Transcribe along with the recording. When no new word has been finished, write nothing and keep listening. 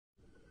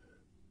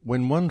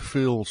When one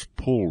feels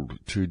pulled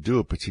to do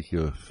a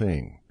particular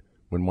thing,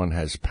 when one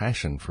has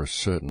passion for a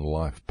certain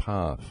life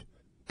path,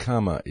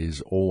 karma is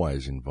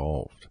always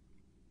involved.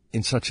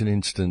 In such an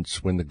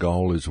instance, when the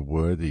goal is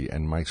worthy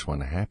and makes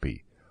one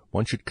happy,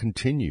 one should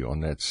continue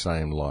on that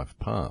same life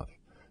path.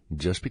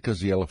 Just because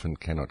the elephant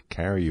cannot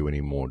carry you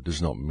anymore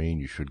does not mean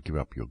you should give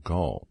up your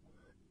goal.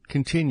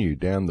 Continue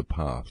down the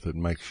path that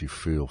makes you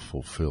feel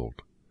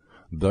fulfilled.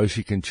 Those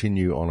who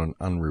continue on an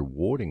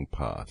unrewarding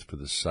path for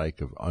the sake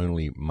of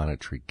only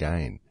monetary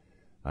gain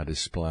are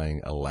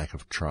displaying a lack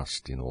of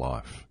trust in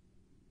life.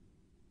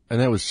 And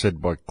that was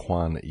said by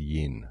Kuan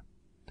Yin.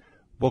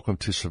 Welcome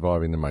to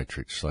Surviving the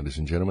Matrix, ladies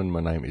and gentlemen.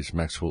 My name is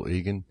Max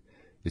Igan.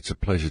 It's a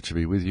pleasure to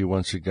be with you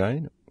once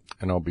again,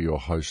 and I'll be your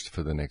host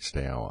for the next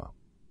hour.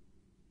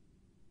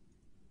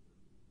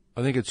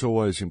 I think it's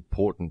always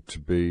important to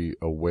be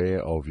aware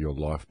of your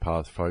life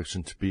path, folks,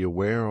 and to be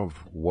aware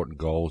of what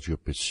goals you're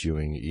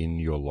pursuing in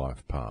your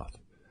life path.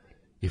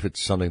 If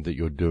it's something that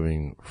you're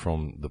doing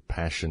from the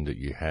passion that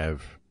you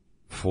have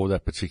for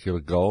that particular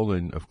goal,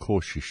 then of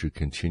course you should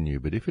continue.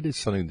 But if it is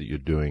something that you're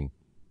doing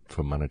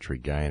for monetary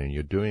gain, and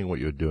you're doing what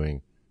you're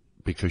doing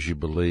because you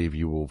believe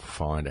you will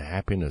find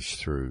happiness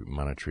through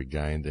monetary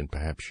gain, then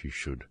perhaps you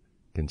should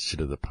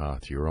consider the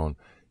path you're on.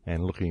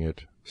 And looking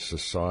at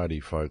society,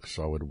 folks,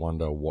 I would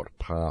wonder what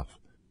path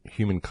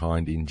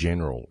humankind in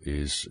general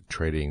is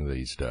treading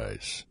these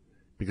days,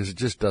 because it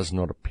just does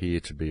not appear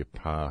to be a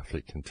path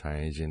that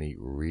contains any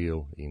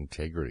real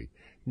integrity,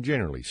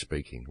 generally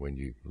speaking, when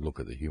you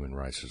look at the human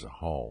race as a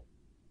whole.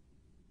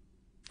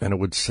 And it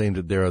would seem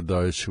that there are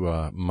those who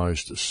are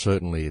most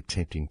certainly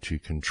attempting to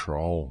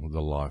control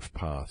the life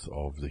path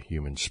of the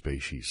human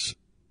species.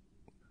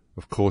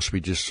 Of course, we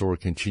just saw a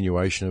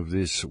continuation of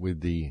this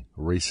with the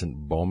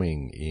recent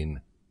bombing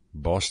in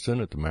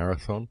Boston at the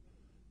marathon.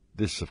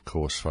 This, of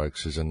course,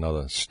 folks, is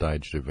another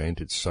staged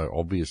event. It's so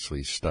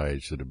obviously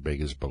staged that it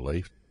beggars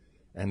belief.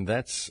 And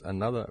that's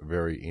another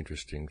very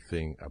interesting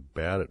thing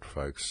about it,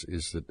 folks,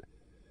 is that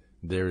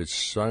there is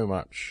so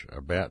much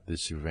about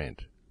this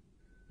event.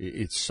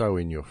 It's so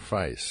in your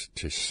face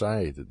to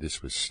say that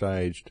this was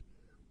staged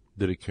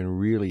that it can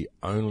really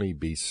only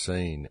be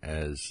seen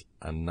as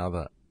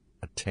another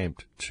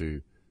attempt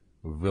to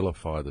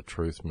vilify the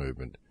truth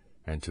movement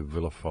and to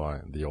vilify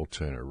the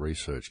alternate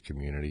research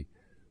community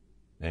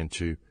and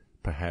to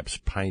perhaps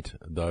paint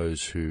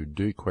those who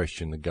do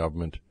question the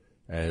government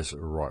as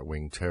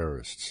right-wing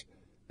terrorists.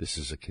 This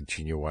is a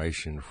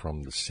continuation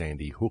from the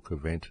Sandy Hook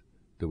event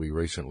that we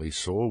recently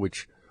saw,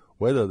 which,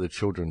 whether the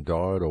children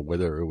died or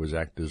whether it was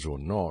actors or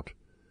not,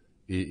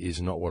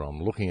 is not what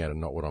I'm looking at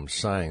and not what I'm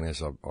saying.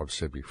 As I've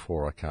said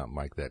before, I can't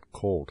make that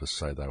call to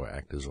say they were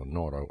actors or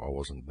not. I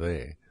wasn't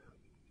there.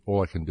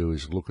 All I can do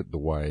is look at the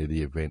way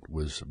the event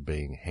was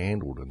being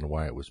handled and the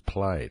way it was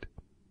played.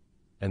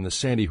 And the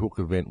Sandy Hook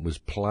event was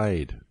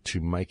played to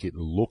make it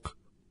look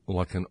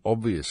like an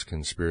obvious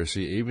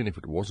conspiracy, even if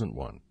it wasn't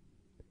one.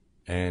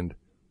 And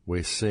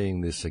we're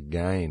seeing this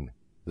again,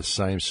 the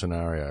same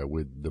scenario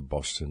with the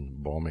Boston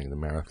bombing, the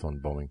marathon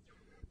bombing,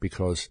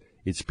 because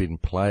it's been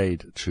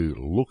played to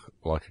look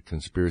like a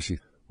conspiracy,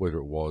 whether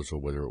it was or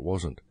whether it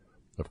wasn't.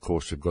 Of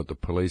course, we've got the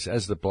police,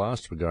 as the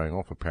blasts were going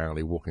off,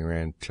 apparently walking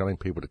around telling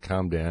people to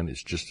calm down.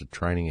 It's just a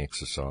training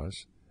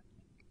exercise.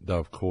 Though,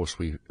 of course,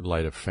 we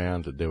later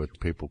found that there were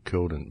people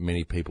killed and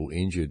many people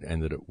injured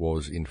and that it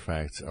was, in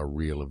fact, a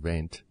real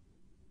event.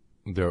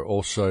 There are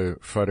also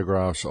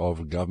photographs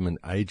of government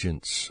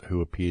agents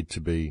who appeared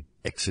to be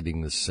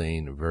exiting the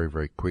scene very,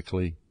 very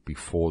quickly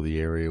before the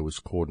area was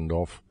cordoned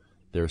off.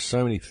 There are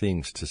so many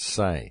things to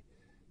say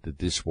that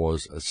this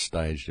was a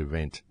staged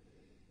event,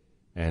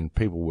 and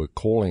people were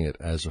calling it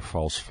as a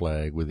false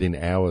flag within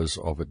hours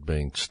of it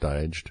being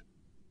staged.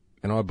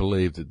 And I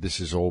believe that this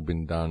has all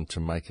been done to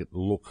make it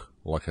look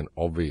like an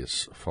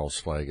obvious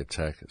false flag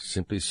attack,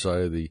 simply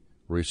so the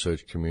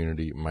research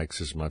community makes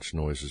as much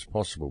noise as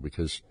possible,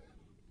 because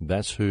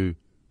that's who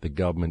the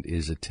government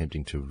is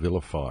attempting to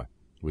vilify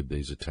with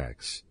these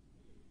attacks.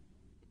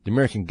 The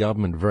American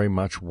government very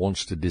much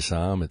wants to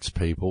disarm its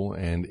people,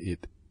 and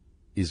it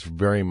is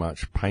very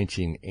much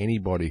painting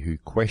anybody who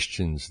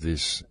questions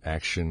this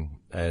action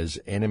as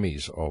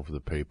enemies of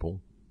the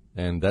people.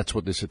 And that's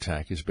what this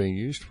attack is being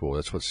used for.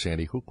 That's what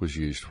Sandy Hook was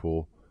used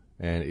for,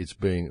 and it's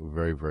being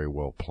very, very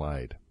well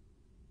played.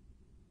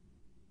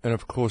 And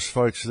of course,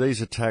 folks,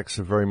 these attacks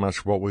are very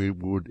much what we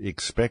would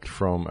expect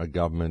from a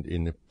government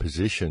in the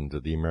position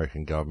that the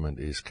American government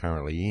is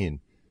currently in.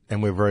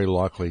 And we're very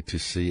likely to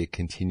see a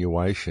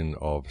continuation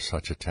of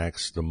such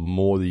attacks the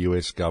more the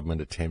US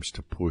government attempts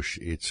to push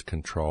its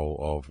control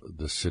of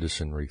the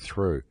citizenry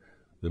through.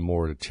 The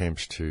more it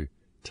attempts to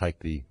take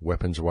the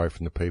weapons away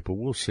from the people,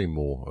 we'll see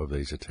more of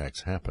these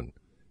attacks happen.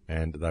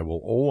 And they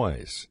will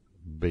always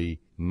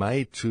be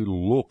made to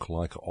look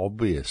like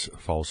obvious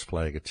false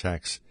flag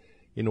attacks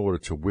in order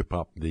to whip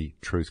up the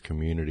truth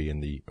community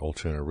and the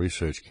alternate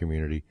research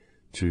community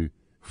to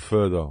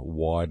further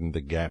widen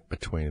the gap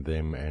between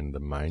them and the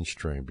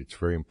mainstream. It's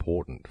very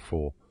important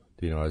for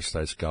the United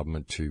States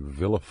government to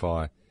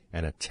vilify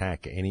and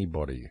attack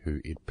anybody who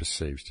it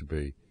perceives to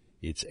be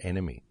its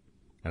enemy.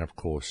 And of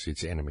course,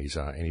 its enemies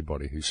are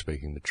anybody who's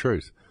speaking the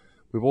truth.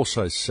 We've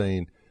also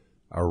seen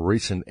a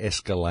recent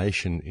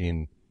escalation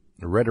in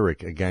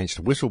rhetoric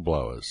against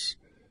whistleblowers,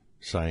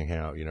 saying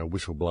how,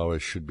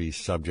 whistleblowers should be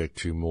subject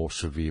to more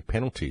severe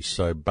penalties.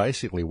 So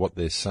basically what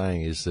they're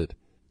saying is that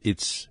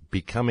it's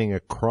becoming a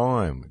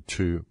crime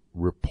to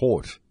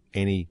report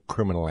any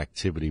criminal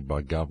activity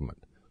by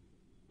government.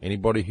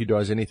 Anybody who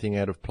does anything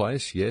out of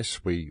place,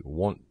 yes, we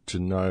want to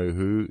know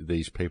who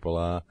these people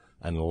are,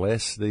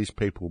 unless these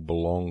people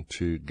belong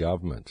to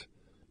government.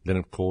 Then,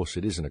 of course,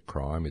 it isn't a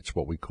crime. It's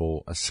what we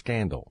call a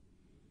scandal.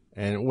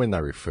 And when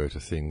they refer to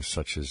things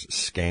such as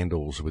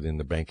scandals within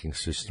the banking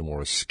system or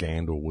a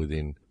scandal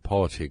within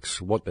politics,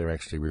 what they're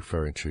actually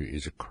referring to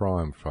is a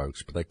crime,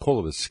 folks. But they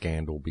call it a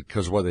scandal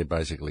because what they're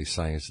basically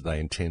saying is that they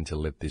intend to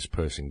let this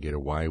person get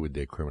away with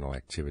their criminal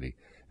activity.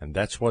 And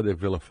that's why they're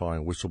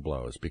vilifying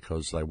whistleblowers,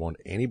 because they want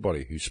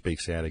anybody who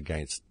speaks out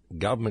against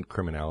government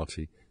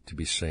criminality to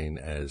be seen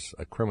as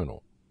a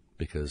criminal.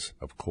 Because,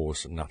 of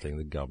course, nothing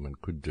the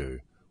government could do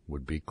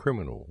would be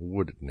criminal,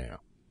 would it now?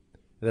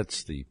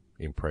 That's the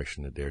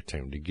impression that they're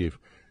attempting to give.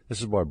 This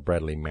is why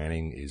Bradley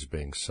Manning is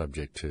being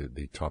subject to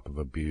the type of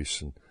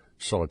abuse and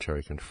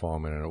solitary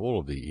confinement and all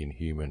of the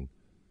inhuman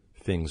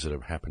things that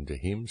have happened to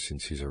him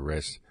since his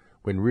arrest,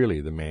 when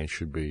really the man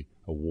should be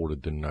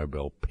awarded the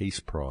Nobel Peace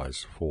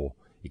Prize for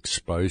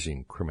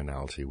exposing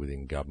criminality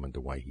within government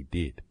the way he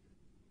did.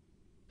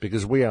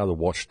 Because we are the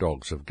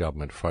watchdogs of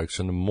government, folks,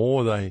 and the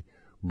more they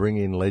bring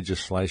in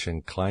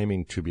legislation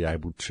claiming to be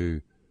able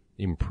to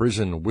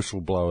imprison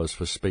whistleblowers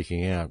for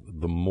speaking out,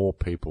 the more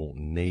people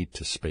need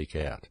to speak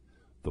out.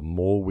 The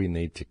more we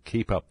need to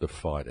keep up the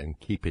fight and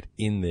keep it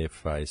in their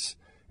face,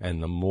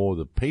 and the more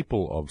the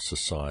people of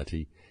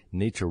society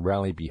need to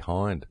rally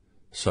behind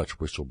such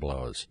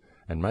whistleblowers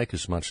and make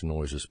as much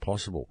noise as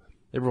possible.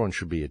 Everyone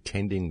should be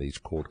attending these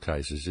court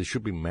cases. There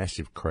should be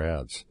massive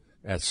crowds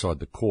outside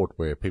the court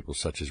where people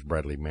such as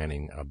Bradley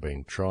Manning are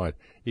being tried.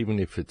 Even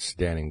if it's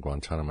down in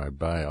Guantanamo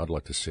Bay, I'd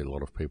like to see a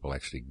lot of people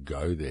actually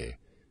go there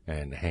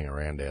and hang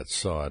around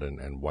outside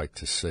and wait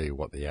to see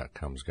what the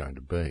outcome's going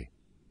to be.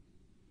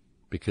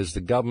 Because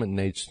the government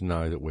needs to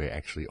know that we're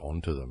actually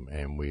onto them,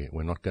 and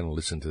we're not going to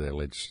listen to their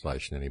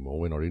legislation anymore.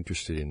 We're not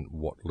interested in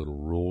what little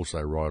rules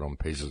they write on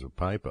pieces of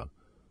paper.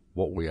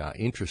 What we are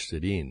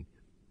interested in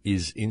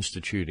is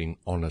instituting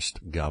honest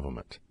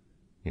government.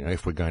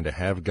 If we're going to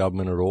have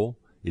government at all,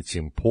 it's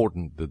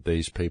important that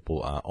these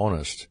people are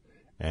honest,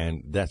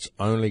 and that's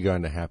only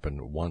going to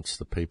happen once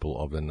the people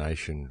of the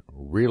nation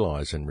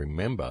realise and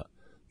remember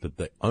that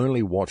the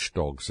only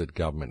watchdogs that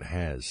government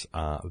has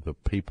are the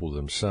people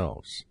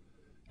themselves.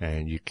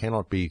 And you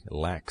cannot be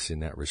lax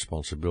in that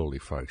responsibility,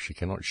 folks. You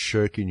cannot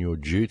shirk in your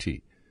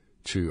duty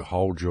to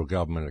hold your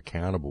government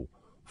accountable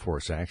for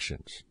its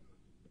actions.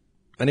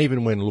 And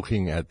even when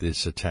looking at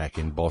this attack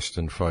in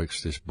Boston,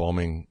 folks, this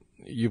bombing,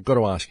 you've got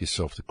to ask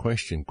yourself the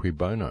question, cui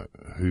bono,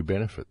 who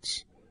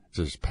benefits?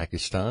 Does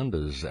Pakistan,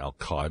 does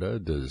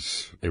Al-Qaeda,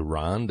 does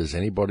Iran, does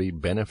anybody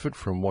benefit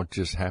from what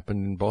just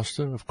happened in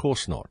Boston? Of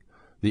course not.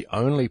 The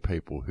only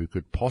people who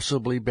could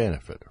possibly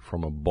benefit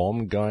from a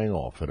bomb going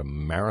off at a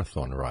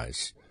marathon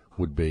race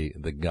would be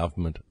the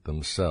government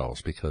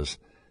themselves, because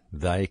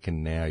they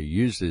can now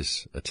use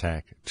this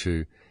attack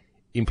to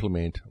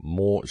implement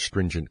more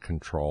stringent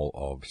control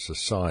of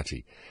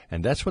society.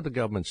 And that's what the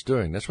government's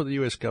doing. That's what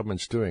the US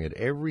government's doing at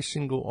every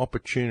single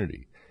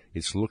opportunity.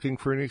 It's looking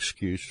for an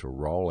excuse to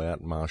roll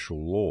out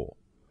martial law.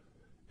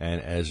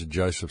 And as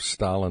Joseph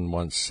Stalin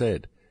once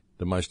said,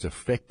 the most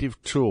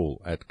effective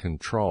tool at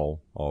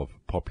control of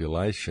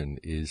population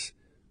is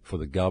for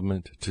the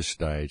government to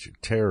stage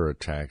terror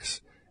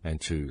attacks and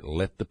to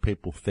let the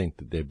people think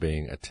that they're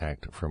being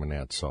attacked from an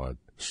outside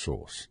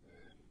source.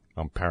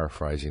 I'm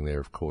paraphrasing there,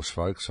 of course,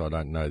 folks. I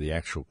don't know the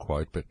actual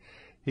quote, but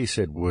he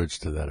said words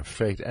to that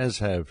effect, as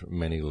have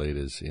many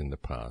leaders in the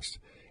past.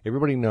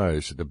 Everybody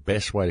knows that the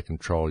best way to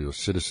control your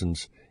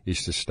citizens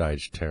is to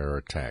stage terror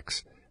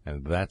attacks,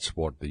 and that's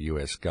what the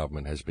US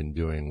government has been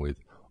doing with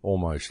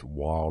almost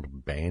wild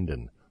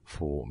abandon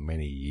for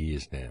many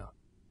years now.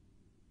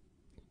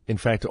 In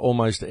fact,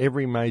 almost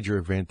every major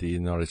event the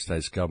United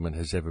States government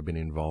has ever been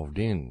involved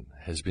in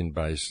has been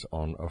based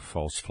on a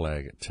false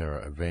flag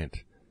terror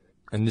event.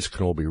 And this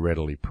can all be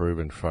readily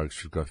proven,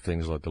 folks. We've got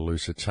things like the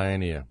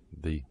Lusitania,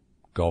 the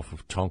Gulf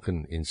of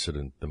Tonkin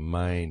incident, the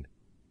Maine,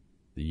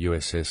 the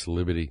USS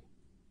Liberty,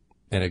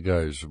 and it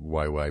goes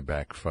way, way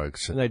back,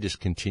 folks. And they just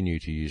continue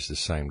to use the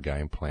same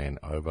game plan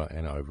over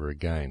and over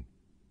again.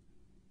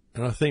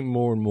 And I think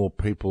more and more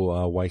people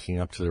are waking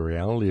up to the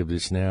reality of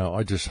this now.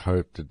 I just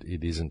hope that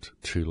it isn't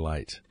too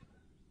late.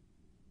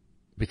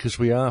 Because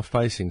we are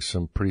facing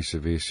some pretty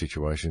severe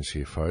situations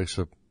here, folks.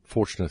 The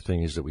fortunate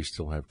thing is that we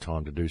still have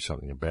time to do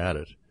something about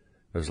it,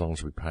 as long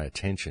as we pay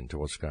attention to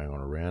what's going on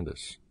around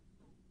us.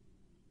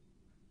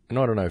 And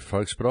I don't know,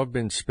 folks, but I've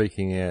been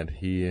speaking out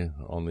here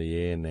on the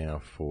air now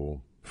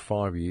for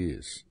 5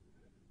 years.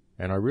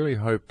 And I really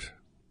hoped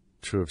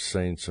to have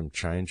seen some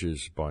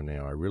changes by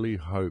now. I really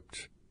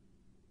hoped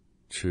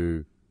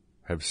to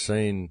have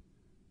seen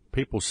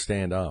people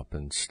stand up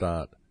and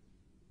start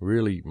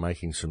really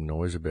making some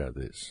noise about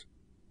this.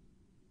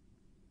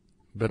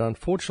 But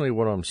unfortunately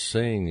what I'm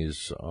seeing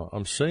is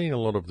I'm seeing a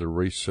lot of the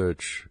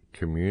research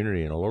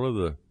community and a lot of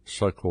the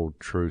so-called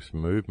truth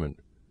movement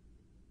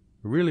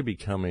really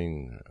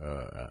becoming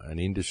an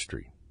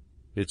industry.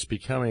 It's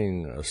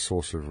becoming a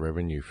source of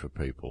revenue for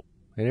people.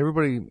 And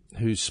everybody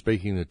who's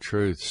speaking the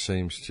truth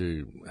seems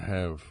to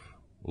have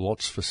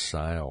lots for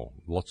sale,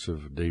 lots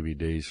of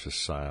DVDs for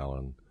sale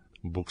and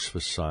books for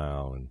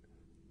sale, and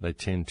they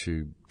tend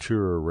to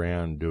tour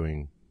around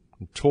doing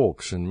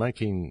talks and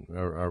making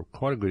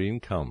quite a good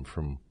income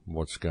from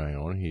what's going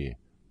on here.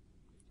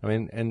 I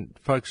mean, and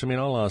folks, I mean,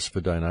 I'll ask for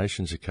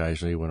donations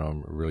occasionally when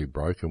I'm really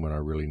broke and when I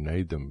really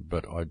need them,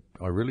 but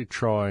I really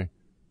try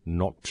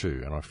not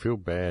to, and I feel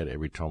bad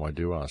every time I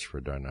do ask for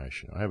a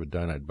donation. I have a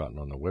donate button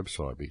on the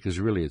website because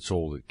really it's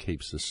all that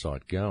keeps the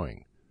site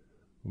going.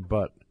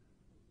 But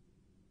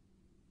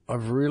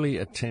I've really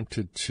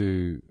attempted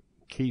to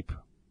keep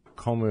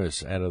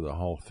commerce out of the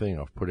whole thing.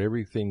 I've put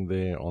everything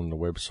there on the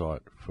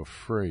website for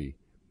free,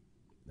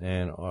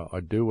 and I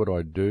do what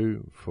I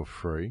do for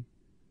free,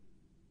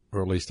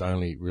 or at least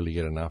only really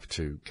get enough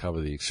to cover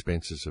the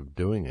expenses of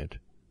doing it.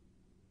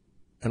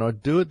 And I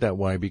do it that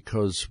way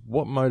because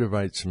what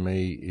motivates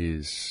me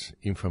is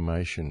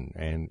information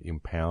and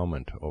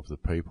empowerment of the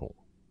people.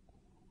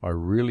 I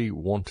really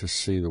want to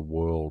see the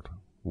world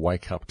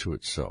wake up to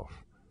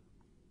itself.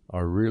 I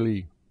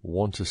really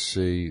want to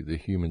see the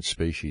human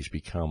species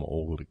become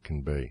all that it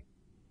can be.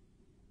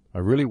 I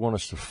really want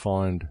us to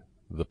find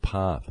the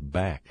path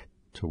back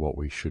to what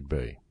we should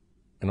be.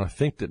 And I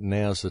think that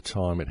now's the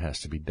time it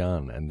has to be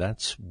done, and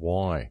that's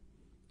why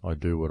I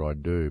do what I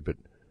do. But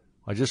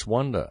I just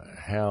wonder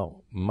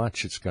how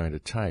much it's going to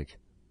take,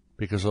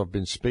 because I've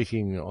been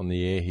speaking on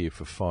the air here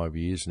for 5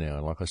 years now,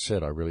 and like I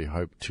said, I really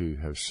hope to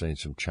have seen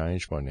some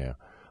change by now.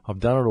 I've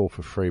done it all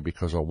for free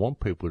because I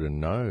want people to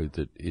know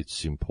that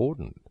it's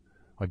important.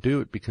 I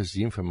do it because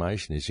the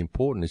information is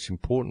important. It's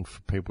important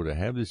for people to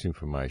have this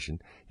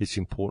information. It's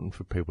important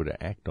for people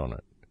to act on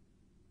it.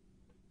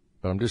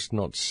 But I'm just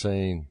not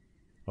seeing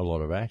a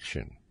lot of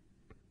action.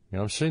 You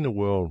know, I'm seeing the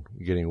world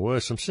getting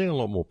worse. I'm seeing a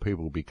lot more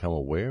people become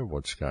aware of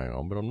what's going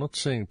on, but I'm not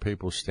seeing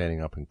people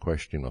standing up and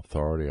questioning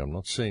authority. I'm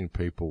not seeing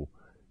people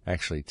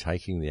actually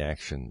taking the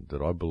action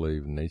that I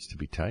believe needs to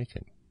be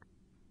taken.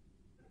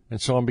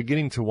 And so I'm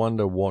beginning to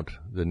wonder what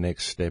the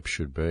next step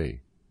should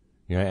be.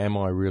 You know, am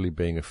I really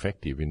being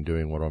effective in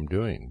doing what I'm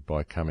doing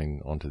by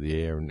coming onto the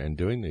air and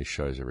doing these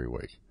shows every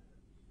week?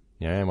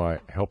 You know, am I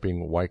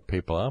helping wake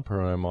people up,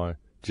 or am I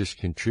just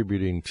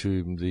contributing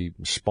to the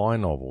spy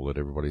novel that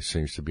everybody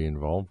seems to be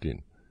involved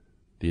in,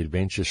 the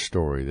adventure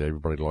story that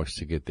everybody likes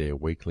to get their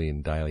weekly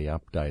and daily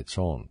updates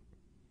on?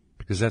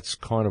 Because that's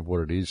kind of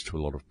what it is to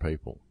a lot of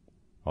people.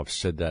 I've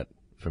said that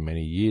for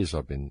many years.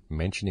 I've been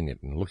mentioning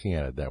it and looking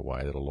at it that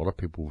way, that a lot of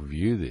people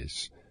view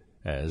this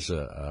as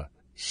a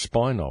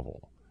spy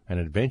novel, an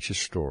adventure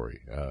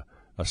story,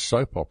 a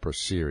soap opera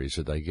series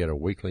that they get a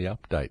weekly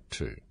update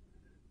to.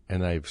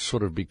 And they've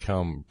sort of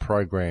become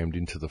programmed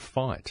into the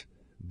fight,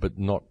 but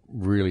not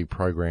really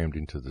programmed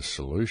into the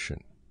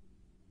solution,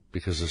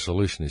 because the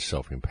solution is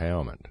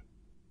self-empowerment.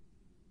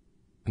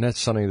 And that's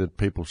something that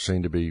people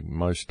seem to be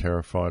most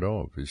terrified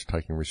of, is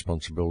taking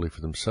responsibility for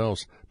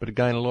themselves. But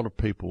again, a lot of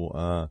people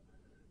are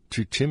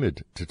too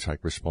timid to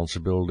take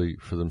responsibility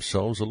for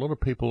themselves. A lot of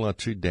people are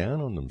too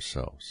down on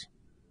themselves.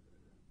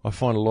 I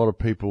find a lot of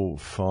people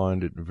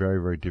find it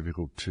very, very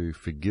difficult to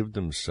forgive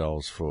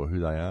themselves for who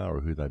they are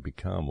or who they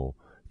become or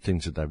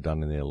things that they've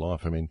done in their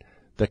life. I mean,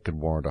 that could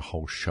warrant a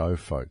whole show,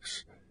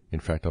 folks.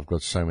 In fact, I've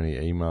got so many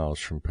emails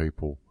from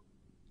people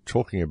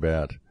talking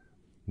about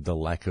the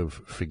lack of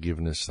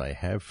forgiveness they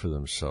have for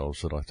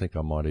themselves that I think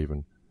I might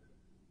even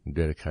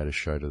dedicate a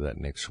show to that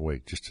next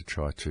week, just to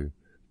try to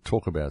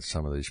talk about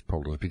some of these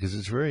problems, because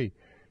it's very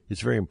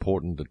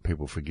important that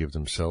people forgive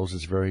themselves.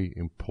 It's very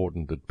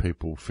important that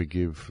people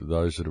forgive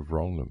those that have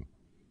wronged them.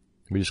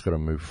 We just got to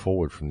move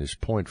forward from this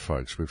point,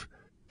 folks. We've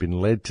been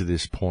led to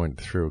this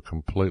point through a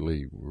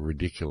completely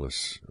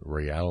ridiculous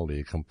reality,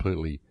 a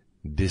completely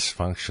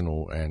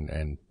dysfunctional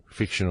and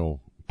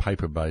fictional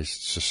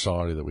paper-based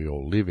society that we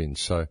all live in.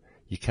 So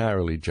you can't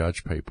really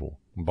judge people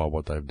by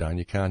what they've done.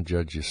 You can't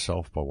judge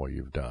yourself by what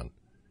you've done.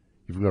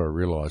 You've got to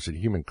realize that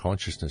human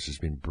consciousness has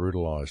been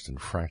brutalized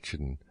and fractured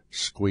and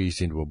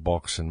squeezed into a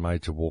box and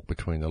made to walk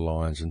between the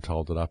lines and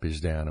told that up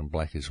is down and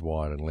black is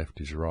white and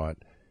left is right.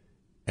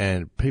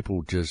 And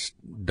people just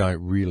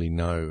don't really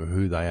know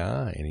who they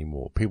are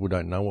anymore. People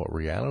don't know what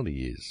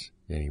reality is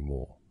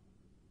anymore.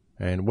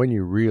 And when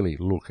you really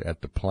look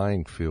at the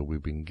playing field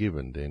we've been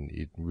given, then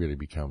it really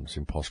becomes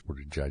impossible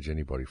to judge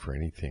anybody for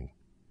anything,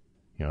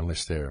 you know,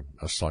 unless they're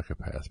a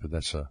psychopath. But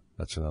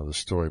that's another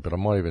story. But I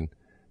might even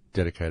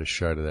dedicate a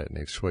show to that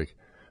next week.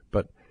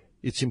 But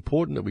it's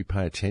important that we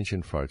pay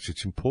attention, folks.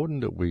 It's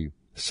important that we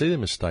see the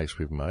mistakes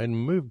we've made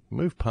and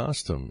move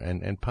past them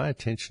and pay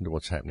attention to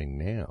what's happening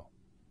now.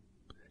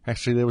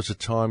 Actually, there was a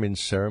time in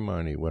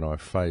ceremony when I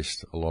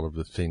faced a lot of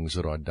the things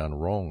that I'd done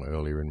wrong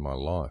earlier in my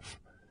life.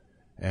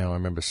 And I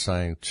remember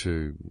saying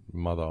to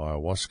Mother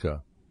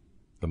Ayahuasca,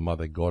 the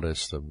mother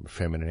goddess, the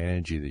feminine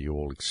energy that you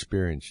all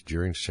experienced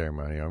during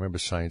ceremony, I remember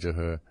saying to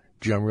her,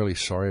 "Gee, I'm really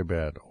sorry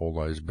about all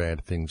those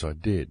bad things I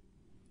did."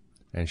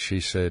 And she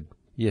said,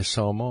 "Yes,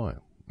 so am I.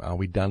 Are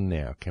we done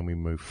now? Can we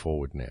move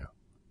forward now?"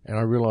 And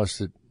I realized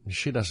that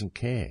she doesn't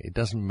care. It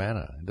doesn't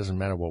matter. It doesn't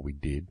matter what we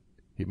did.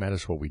 It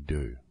matters what we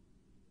do.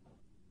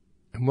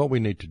 And what we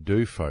need to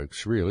do,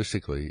 folks,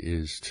 realistically,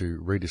 is to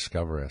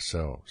rediscover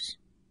ourselves.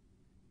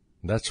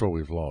 That's what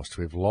we've lost.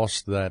 We've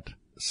lost that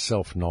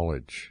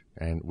self-knowledge,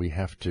 and we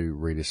have to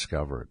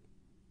rediscover it.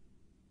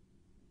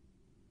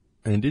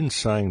 And in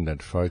saying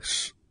that,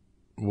 folks,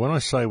 when I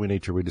say we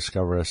need to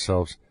rediscover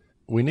ourselves,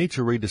 we need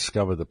to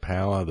rediscover the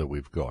power that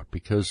we've got,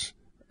 because,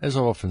 as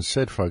I've often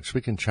said, folks,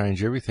 we can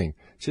change everything.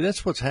 See,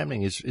 that's what's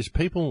happening, is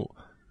people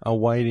are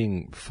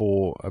waiting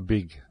for a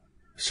big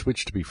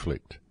switch to be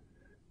flicked.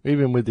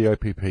 Even with the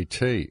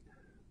OPPT,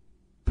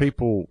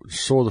 people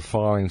saw the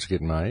filings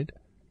get made,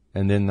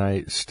 and then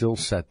they still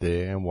sat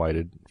there and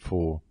waited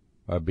for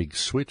a big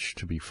switch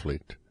to be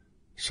flicked,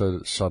 so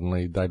that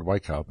suddenly they'd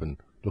wake up and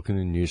look in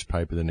the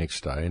newspaper the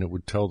next day, and it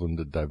would tell them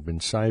that they've been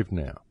saved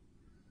now,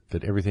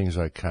 that everything's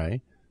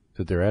okay,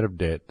 that they're out of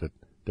debt, that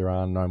there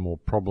are no more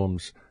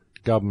problems,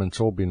 government's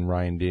all been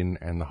reined in,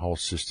 and the whole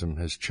system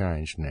has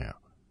changed now.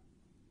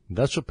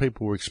 That's what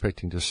people were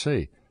expecting to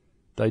see.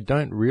 They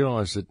don't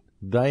realise that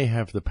they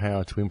have the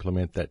power to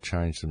implement that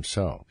change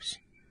themselves.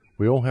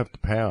 We all have the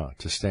power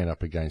to stand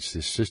up against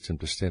this system,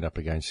 to stand up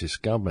against this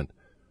government,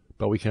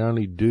 but we can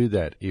only do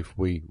that if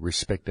we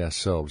respect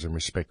ourselves and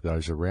respect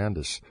those around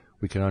us.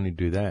 We can only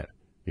do that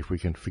if we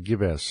can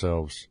forgive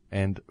ourselves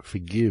and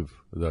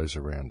forgive those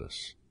around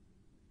us.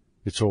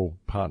 It's all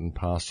part and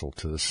parcel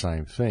to the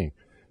same thing.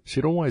 See,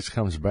 it always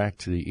comes back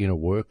to the inner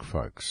work,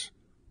 folks.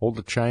 All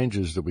the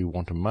changes that we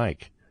want to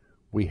make,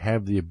 we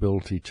have the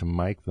ability to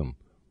make them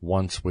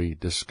once we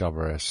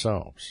discover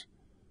ourselves.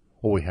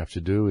 All we have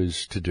to do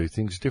is to do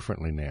things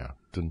differently now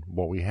than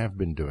what we have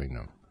been doing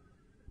them.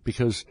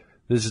 Because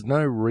there's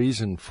no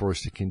reason for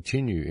us to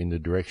continue in the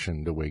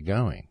direction that we're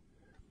going.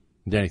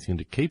 The only thing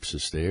that keeps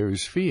us there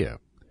is fear.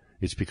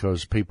 It's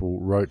because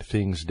people wrote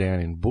things down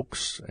in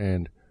books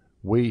and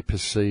we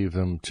perceive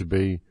them to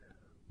be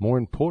more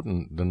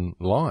important than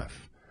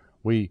life.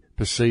 We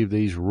perceive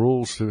these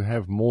rules to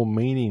have more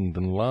meaning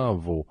than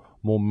love, or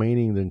more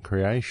meaning than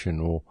creation,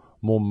 or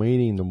more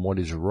meaning than what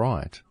is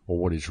right or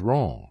what is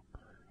wrong.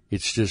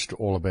 It's just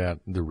all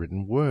about the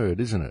written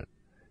word, isn't it?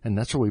 And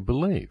that's what we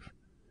believe.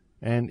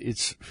 And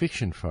it's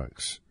fiction,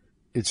 folks.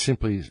 It's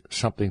simply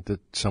something that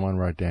someone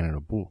wrote down in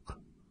a book.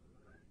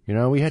 You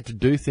know, we had to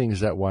do things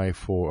that way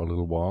for a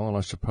little while, and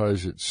I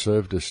suppose it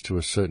served us to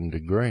a certain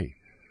degree.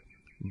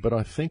 But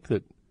I think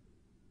that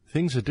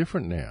things are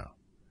different now.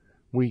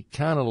 We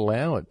can't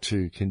allow it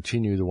to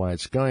continue the way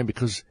it's going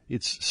because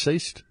it's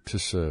ceased to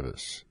serve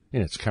us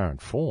in its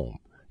current form.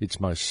 It's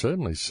most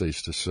certainly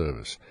ceased to serve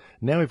us.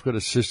 Now we've got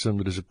a system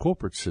that is a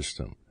corporate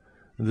system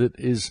that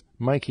is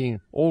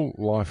making all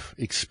life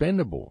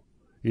expendable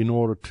in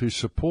order to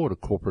support a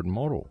corporate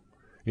model,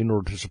 in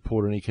order to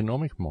support an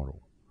economic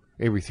model.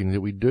 Everything that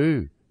we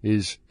do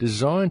is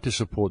designed to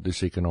support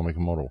this economic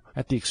model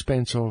at the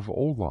expense of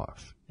all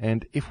life.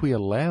 And if we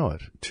allow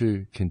it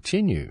to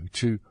continue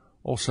to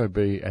also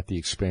be at the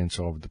expense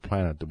of the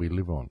planet that we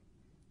live on,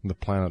 the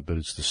planet that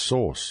is the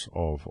source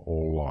of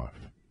all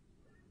life.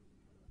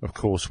 Of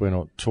course, we're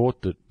not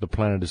taught that the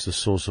planet is the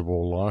source of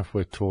all life.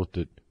 We're taught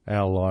that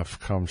our life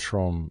comes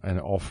from an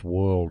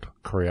off-world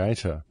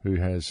creator who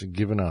has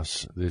given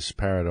us this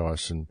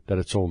paradise, and that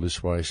it's all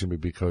this way simply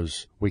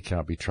because we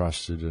can't be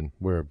trusted and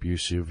we're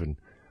abusive and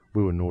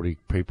we were naughty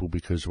people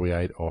because we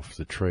ate off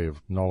the tree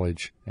of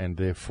knowledge and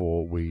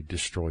therefore we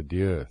destroyed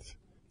the earth.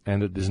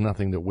 And that there's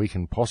nothing that we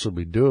can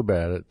possibly do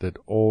about it, that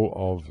all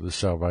of the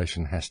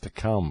salvation has to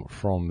come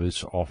from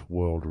this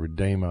off-world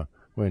Redeemer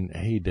when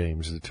he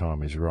deems the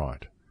time is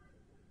right.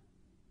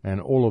 And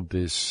all of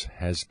this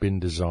has been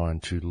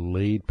designed to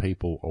lead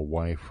people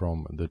away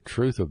from the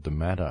truth of the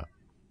matter,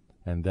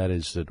 and that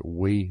is that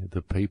we,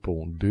 the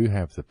people, do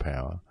have the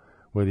power.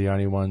 We're the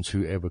only ones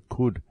who ever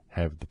could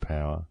have the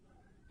power,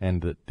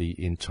 and that the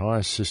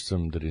entire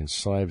system that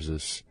enslaves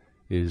us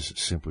is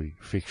simply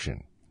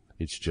fiction.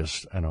 It's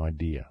just an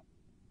idea.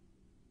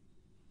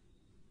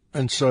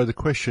 And so the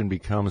question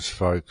becomes,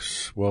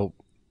 folks, well,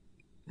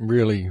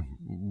 really,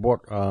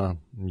 what are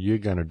you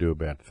going to do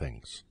about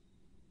things?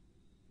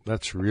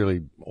 That's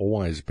really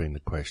always been the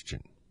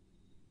question.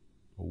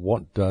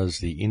 What does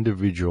the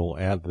individual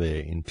out there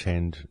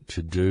intend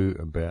to do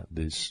about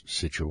this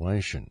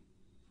situation?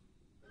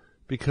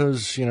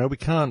 Because, you know, we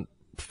can't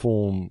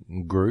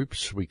form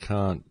groups, we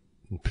can't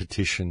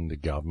petition the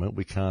government,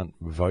 we can't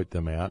vote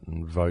them out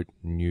and vote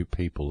new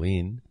people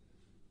in.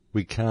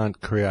 We can't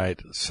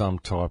create some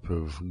type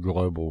of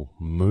global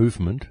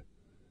movement,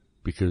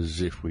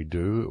 because if we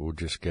do, it will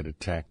just get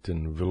attacked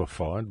and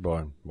vilified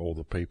by all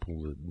the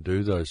people that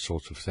do those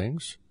sorts of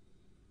things.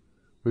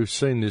 We've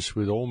seen this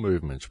with all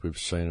movements. We've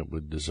seen it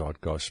with the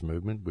Zeitgeist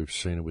movement. We've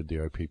seen it with the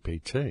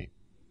OPPT.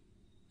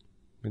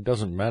 It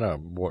doesn't matter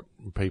what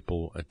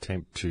people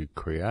attempt to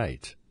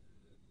create.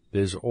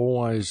 there's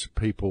always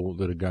people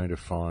that are going to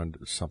find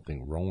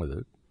something wrong with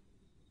it.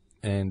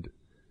 And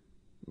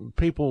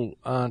people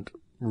aren't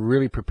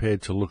really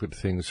prepared to look at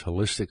things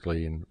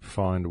holistically and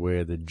find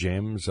where the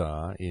gems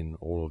are in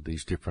all of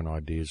these different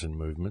ideas and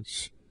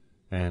movements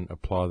and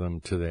apply them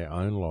to their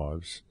own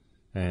lives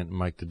and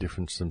make the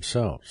difference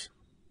themselves.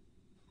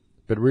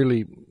 But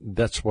really,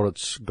 that's what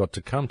it's got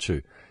to come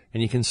to.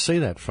 And you can see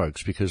that,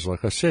 folks, because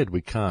like I said,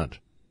 we can't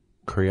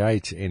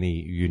create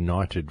any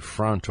united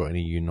front or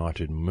any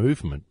united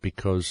movement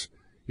because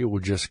it will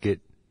just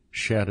get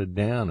shouted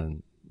down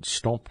and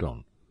stomped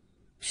on.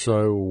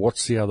 So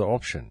what's the other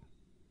option?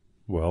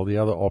 Well, the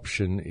other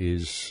option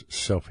is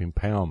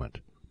self-empowerment.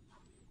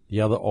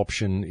 The other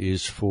option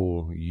is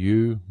for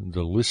you,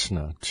 the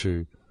listener,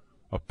 to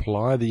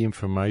apply the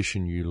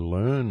information you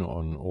learn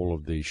on all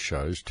of these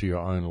shows to your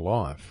own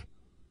life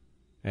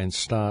and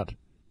start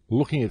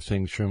looking at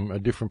things from a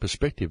different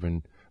perspective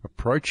and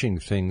approaching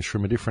things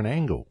from a different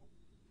angle.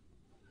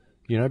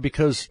 You know,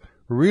 because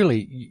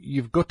really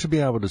you've got to be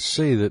able to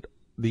see that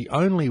the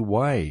only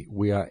way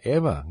we are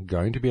ever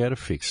going to be able to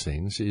fix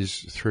things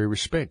is through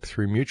respect,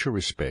 through mutual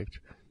respect,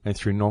 and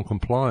through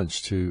non-compliance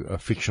to a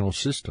fictional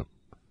system.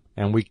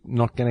 And we're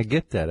not going to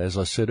get that, as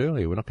I said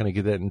earlier. We're not going to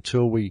get that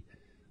until we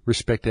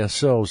respect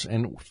ourselves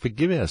and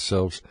forgive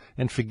ourselves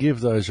and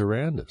forgive those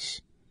around us.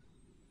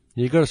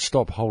 You've got to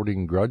stop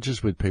holding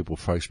grudges with people,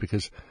 folks,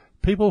 because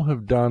people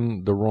have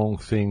done the wrong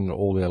thing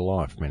all their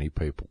life, many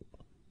people.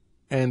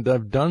 And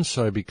they've done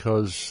so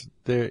because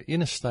they're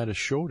in a state of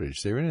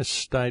shortage. They're in a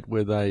state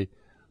where they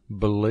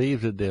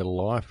believe that their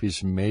life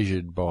is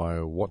measured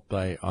by what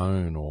they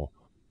own, or,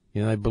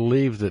 you know, they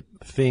believe that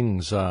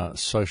things are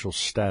social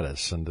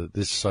status and that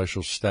this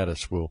social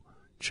status will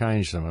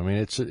change them. I mean,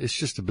 it's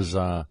just a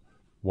bizarre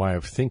way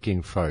of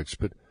thinking, folks.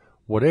 But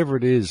whatever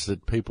it is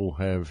that people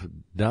have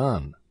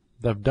done,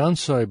 they've done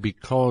so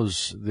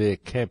because they're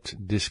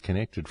kept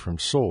disconnected from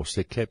source.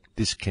 They're kept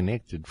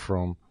disconnected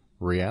from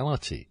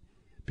reality,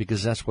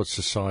 because that's what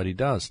society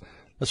does.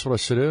 That's what I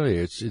said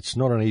earlier. It's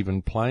not an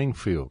even playing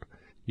field.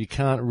 You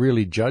can't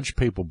really judge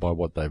people by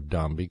what they've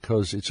done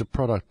because it's a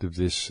product of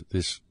this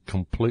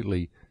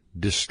completely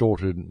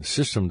distorted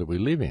system that we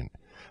live in.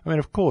 I mean,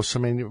 of course,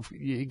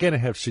 you're going to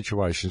have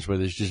situations where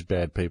there's just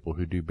bad people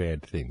who do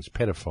bad things,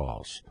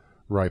 pedophiles,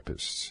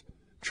 rapists,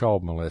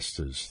 child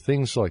molesters,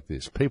 things like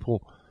this.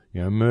 People,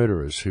 you know,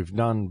 murderers who've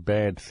done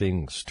bad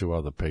things to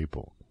other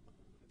people.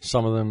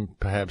 Some of them,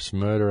 perhaps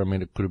murder. I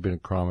mean, it could have been a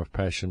crime of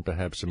passion,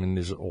 perhaps. I mean,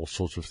 there's all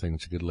sorts of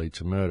things that could lead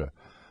to murder.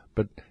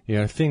 But, you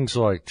know, things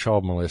like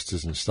child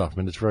molesters and stuff, I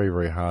mean, it's very,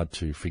 very hard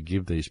to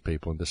forgive these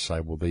people and to say,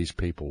 well, these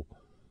people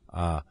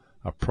are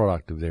a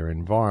product of their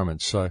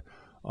environment. So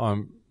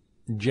I'm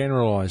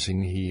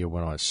generalizing here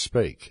when I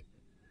speak.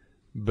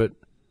 But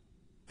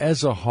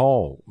as a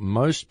whole,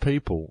 most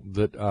people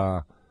that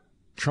are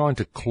trying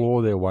to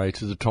claw their way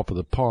to the top of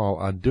the pile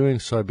are doing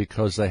so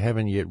because they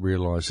haven't yet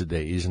realized that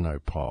there is no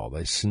pile.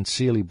 They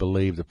sincerely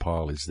believe the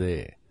pile is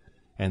there,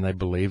 and they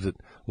believe that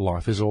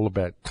life is all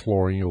about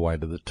clawing your way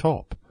to the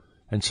top.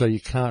 And so you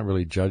can't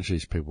really judge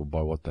these people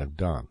by what they've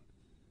done,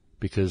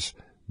 because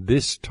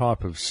this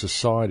type of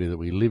society that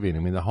we live in, I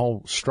mean, the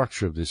whole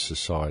structure of this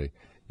society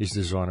is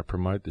designed to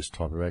promote this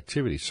type of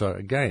activity. So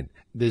again,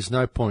 there's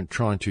no point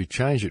trying to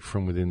change it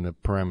from within the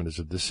parameters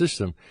of the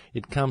system.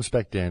 It comes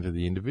back down to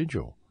the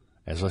individual.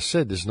 As I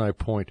said, there's no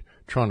point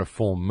trying to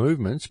form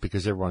movements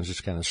because everyone's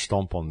just going to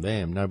stomp on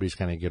them. Nobody's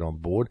going to get on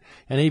board.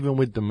 And even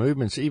with the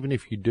movements, even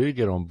if you do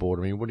get on board,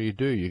 I mean, what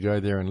do? You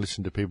go there and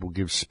listen to people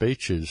give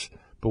speeches,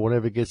 but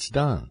whatever gets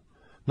done.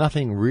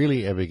 Nothing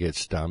really ever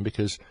gets done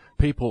because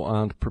people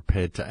aren't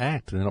prepared to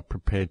act. They're not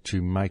prepared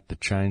to make the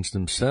change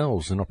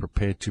themselves. They're not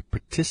prepared to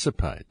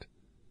participate.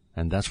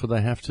 And that's what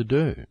they have to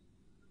do.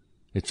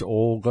 It's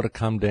all got to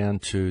come down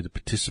to the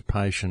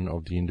participation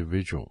of the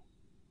individual.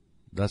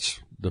 That's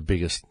the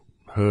biggest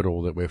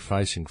hurdle that we're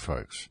facing,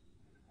 folks.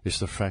 It's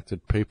the fact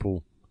that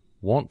people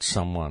want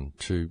someone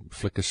to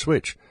flick a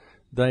switch.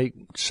 They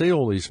see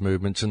all these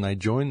movements and they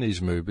join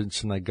these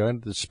movements and they go to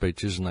the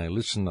speeches and they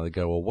listen and they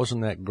go, well,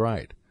 wasn't that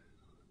great?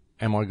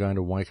 Am I going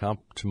to wake up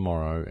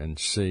tomorrow and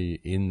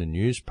see in the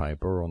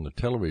newspaper or on the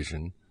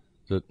television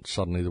that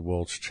suddenly the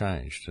world's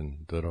changed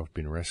and that I've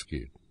been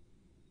rescued?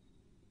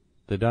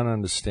 They don't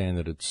understand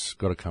that it's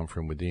got to come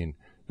from within.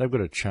 They've got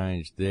to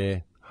change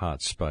their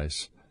heart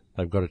space.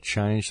 They've got to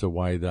change the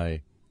way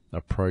they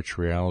approach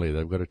reality.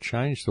 They've got to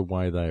change the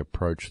way they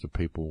approach the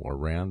people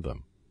around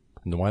them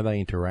and the way they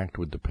interact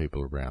with the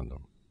people around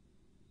them.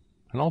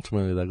 And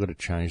ultimately, they've got to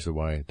change the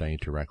way they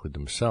interact with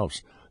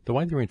themselves, the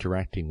way they're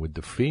interacting with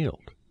the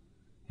field.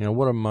 You know,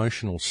 what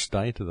emotional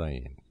state are they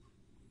in?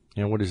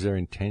 You know, what is their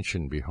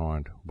intention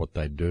behind what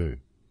they do?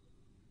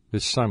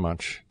 There's so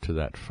much to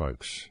that,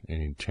 folks,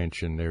 in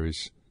intention. There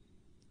is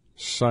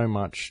so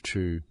much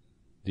to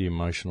the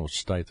emotional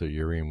state that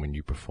you're in when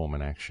you perform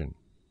an action.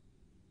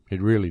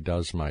 It really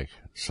does make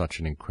such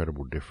an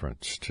incredible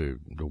difference to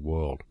the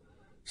world,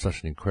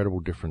 such an incredible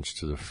difference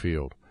to the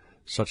field,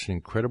 such an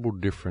incredible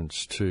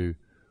difference to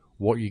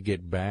what you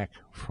get back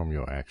from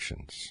your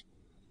actions.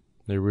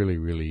 There really,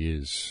 really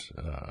is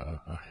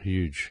a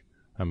huge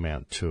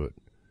amount to it.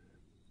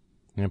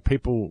 You know,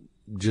 people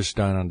just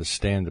don't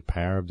understand the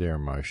power of their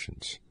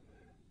emotions,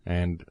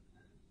 and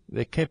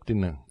they're kept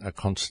in a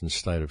constant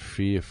state of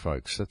fear,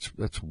 folks.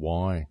 That's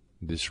why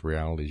this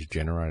reality is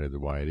generated the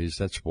way it is.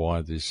 That's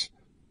why this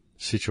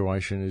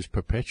situation is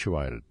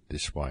perpetuated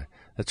this way.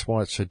 That's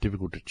why it's so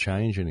difficult to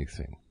change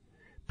anything,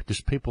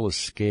 because people are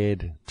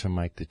scared to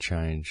make the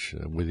change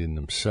within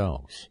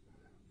themselves.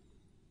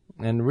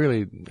 And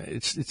really,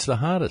 it's the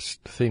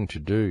hardest thing to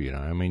do, you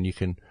know. I mean, you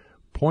can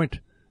point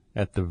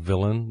at the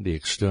villain, the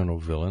external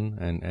villain,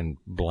 and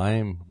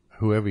blame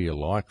whoever you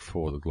like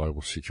for the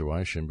global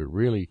situation, but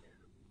really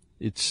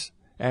it's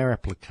our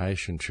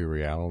application to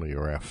reality,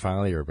 or our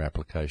failure of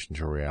application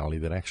to reality,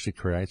 that actually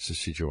creates the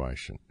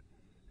situation.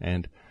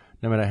 And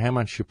no matter how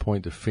much you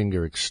point the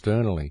finger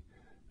externally,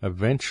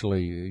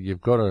 eventually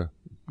you've got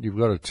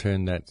to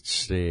turn that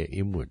stare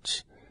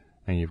inwards,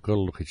 and you've got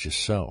to look at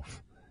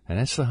yourself. And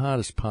that's the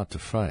hardest part to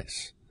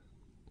face.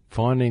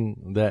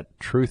 Finding that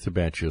truth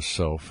about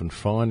yourself, and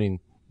finding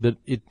that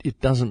it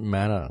doesn't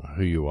matter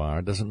who you are,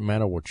 it doesn't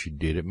matter what you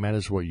did, it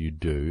matters what you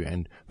do,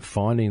 and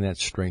finding that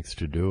strength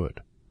to do it.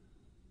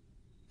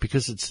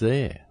 Because it's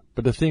there.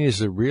 But the thing is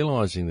that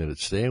realizing that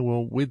it's there,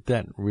 well, with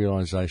that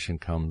realization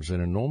comes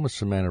an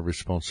enormous amount of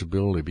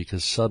responsibility,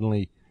 because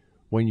suddenly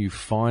when you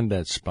find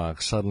that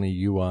spark, suddenly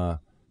you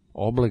are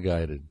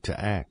obligated to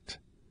act.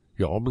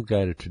 You're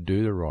obligated to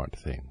do the right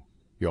thing.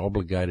 You're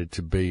obligated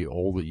to be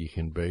all that you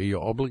can be.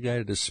 You're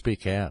obligated to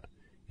speak out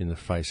in the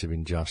face of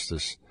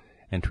injustice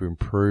and to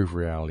improve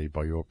reality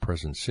by your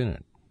presence in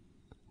it.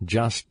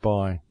 Just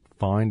by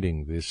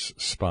finding this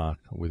spark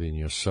within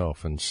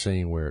yourself and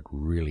seeing where it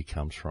really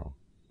comes from.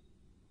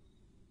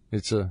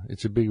 It's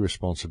a big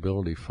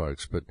responsibility,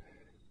 folks, but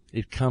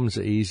it comes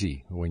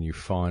easy when you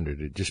find it.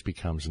 It just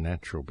becomes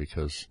natural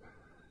because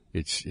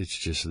it's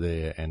just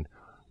there. And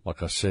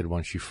like I said,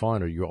 once you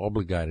find it, you're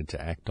obligated to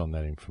act on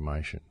that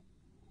information.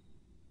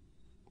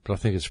 But I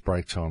think it's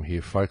break time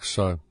here, folks,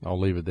 so I'll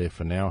leave it there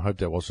for now. I hope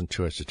that wasn't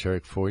too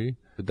esoteric for you,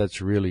 but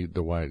that's really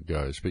the way it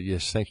goes. But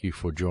yes, thank you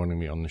for joining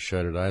me on the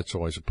show today. It's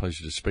always a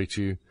pleasure to speak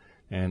to you,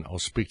 and I'll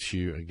speak to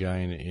you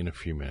again in a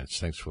few minutes.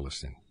 Thanks for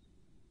listening.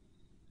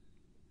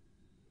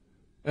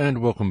 And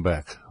welcome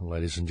back,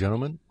 ladies and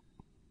gentlemen.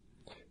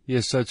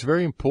 Yes, so it's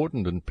very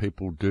important that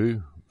people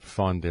do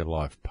find their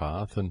life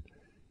path, and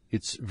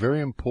it's very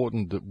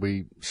important that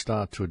we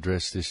start to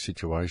address this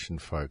situation,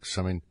 folks.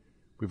 I mean,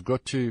 we've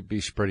got to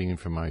be spreading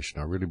information.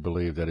 I really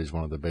believe that is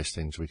one of the best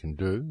things we can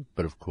do,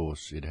 but of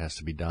course it has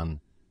to be done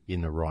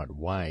in the right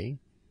way.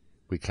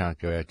 We can't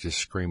go out just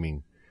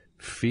screaming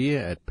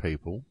fear at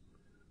people.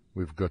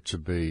 We've got to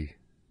be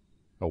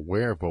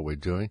aware of what we're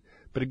doing.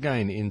 But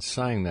again, in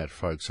saying that,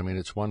 folks, I mean,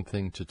 it's one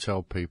thing to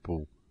tell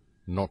people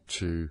not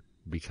to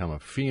become a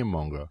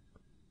fearmonger,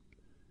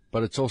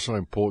 but it's also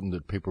important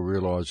that people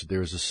realise that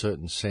there is a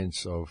certain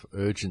sense of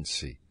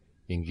urgency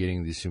in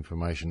getting this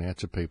information out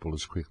to people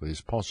as quickly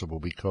as possible,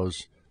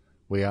 because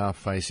we are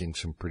facing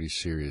some pretty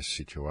serious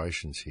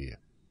situations here.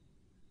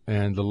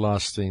 And the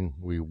last thing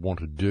we want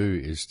to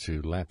do is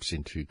to lapse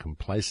into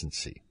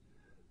complacency.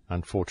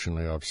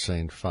 Unfortunately, I've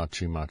seen far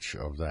too much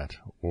of that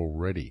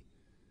already.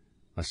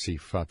 I see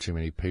far too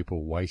many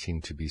people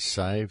waiting to be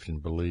saved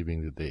and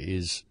believing that there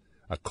is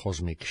a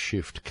cosmic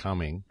shift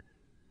coming,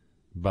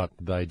 but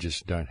they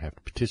just don't have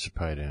to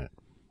participate in it.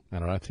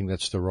 And I don't think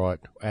that's the right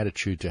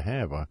attitude to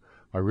have.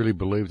 I really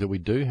believe that we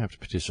do have to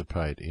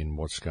participate in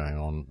what's going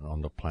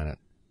on the planet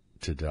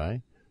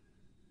today.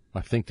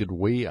 I think that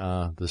we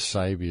are the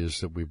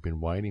saviours that we've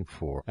been waiting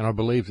for. And I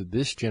believe that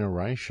this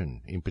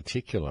generation in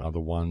particular are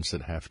the ones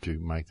that have to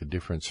make the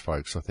difference,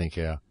 folks. I think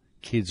our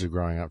kids are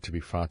growing up to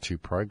be far too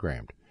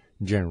programmed,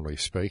 generally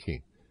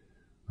speaking.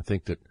 I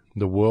think that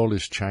the world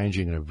is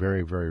changing at a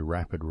very, very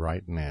rapid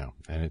rate now,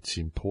 and it's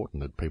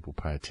important that people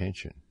pay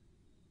attention.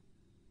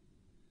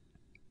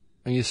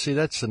 And you see,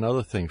 that's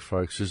another thing,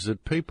 folks, is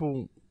that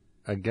people,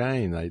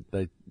 again,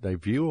 they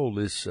view all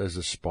this as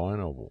a spy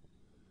novel,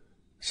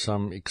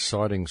 some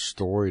exciting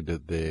story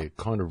that they're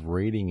kind of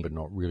reading but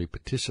not really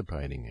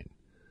participating in.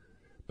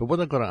 But what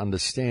they've got to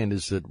understand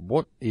is that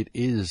what it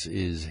is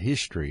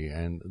history,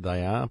 and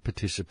they are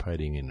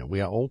participating in it. We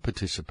are all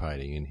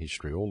participating in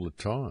history all the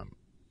time.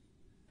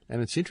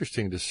 And it's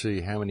interesting to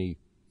see how many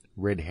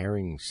red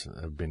herrings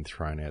have been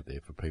thrown out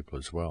there for people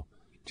as well.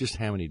 Just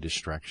how many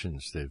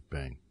distractions there have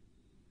been.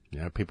 You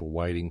know, people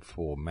waiting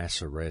for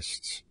mass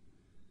arrests,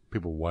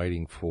 people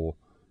waiting for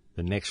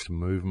the next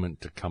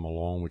movement to come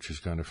along, which is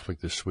going to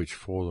flick the switch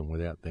for them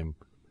without them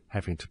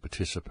having to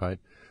participate.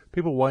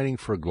 People waiting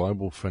for a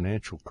global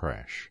financial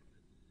crash.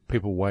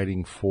 People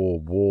waiting for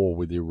war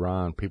with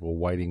Iran. People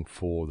waiting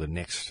for the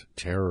next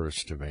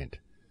terrorist event.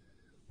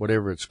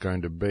 Whatever it's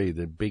going to be,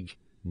 the big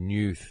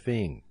new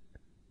thing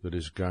that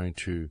is going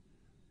to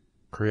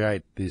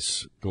create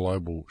this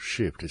global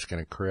shift. It's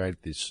going to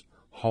create this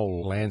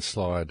whole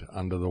landslide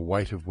under the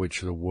weight of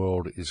which the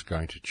world is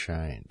going to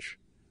change.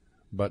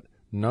 But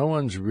no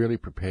one's really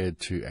prepared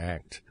to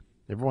act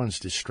Everyone's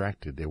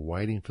distracted. They're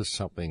waiting for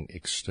something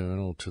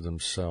external to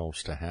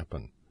themselves to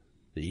happen.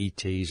 The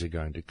ETs are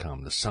going to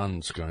come. The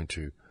sun's going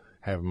to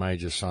have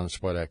major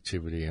sunspot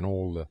activity, and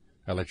all the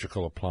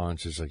electrical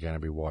appliances are going to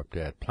be wiped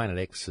out. Planet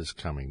X is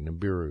coming,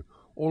 Nibiru,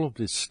 all of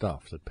this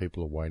stuff that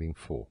people are waiting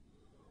for.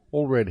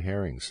 All red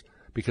herrings,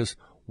 because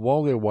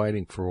while they're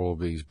waiting for all of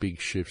these big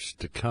shifts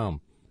to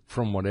come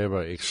from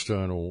whatever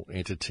external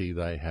entity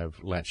they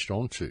have latched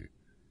onto,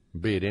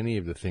 be it any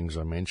of the things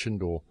I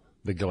mentioned, or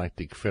the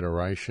Galactic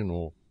Federation,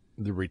 or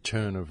the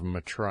return of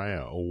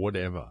Maitreya, or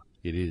whatever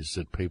it is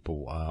that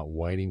people are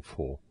waiting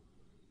for.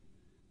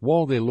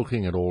 While they're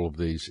looking at all of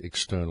these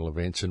external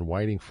events and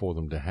waiting for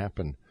them to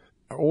happen,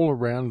 all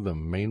around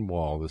them,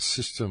 meanwhile, the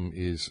system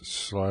is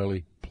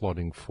slowly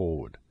plodding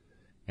forward,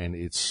 and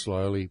it's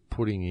slowly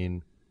putting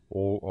in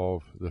all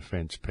of the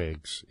fence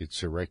pegs.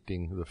 It's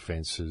erecting the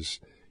fences.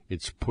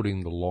 It's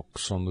putting the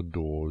locks on the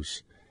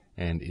doors,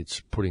 and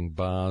it's putting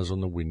bars on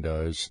the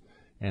windows,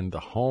 and the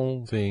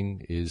whole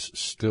thing is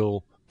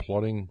still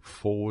plodding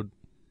forward,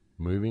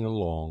 moving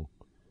along,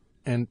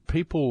 and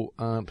people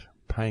aren't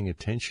paying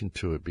attention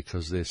to it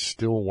because they're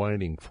still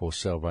waiting for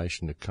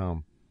salvation to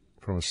come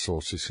from a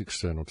source that's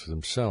external to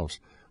themselves,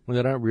 when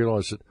they don't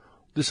realise that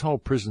this whole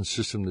prison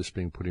system that's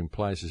being put in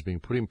place is being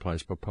put in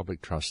place by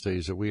public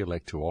trustees that we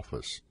elect to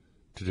office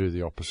to do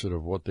the opposite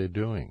of what they're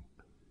doing.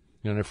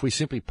 And if we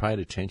simply paid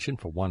attention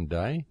for one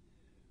day,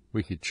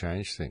 we could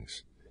change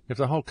things. If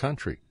the whole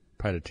country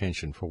paid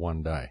attention for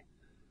one day,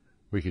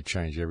 we could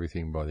change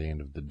everything by the end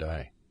of the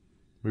day.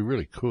 We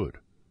really could.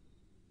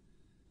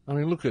 I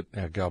mean, look at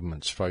our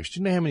governments, folks. Do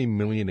you know how many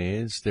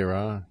millionaires there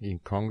are in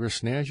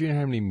Congress now? Do you know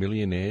how many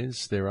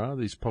millionaires there are,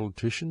 these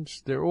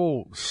politicians? They're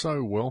all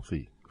so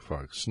wealthy,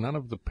 folks. None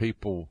of the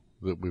people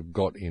that we've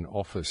got in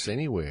office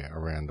anywhere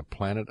around the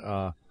planet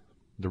are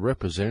the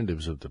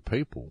representatives of the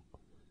people.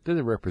 They're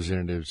the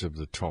representatives of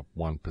the top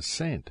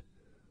 1%.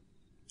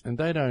 And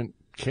they don't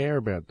care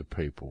about the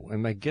people.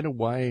 And they get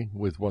away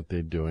with what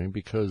they're doing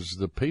because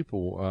the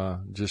people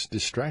are just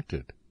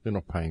distracted. They're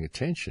not paying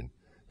attention.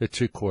 They're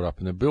too caught up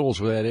in the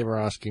bills without ever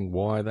asking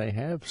why they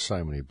have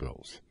so many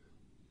bills.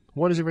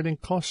 Why does everything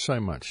cost so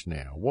much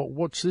now?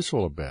 What's this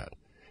all about?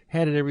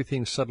 How did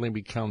everything suddenly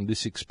become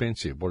this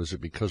expensive? What is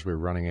it, because we're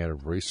running out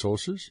of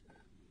resources?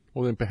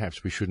 Well, then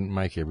perhaps we shouldn't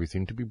make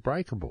everything to be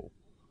breakable.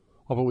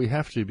 Oh, but we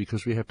have to,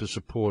 because we have to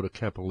support a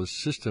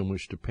capitalist system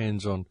which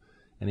depends on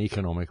an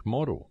economic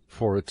model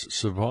for its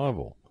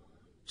survival.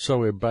 So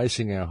we're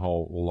basing our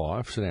whole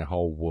lives and our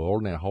whole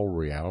world and our whole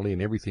reality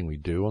and everything we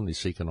do on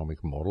this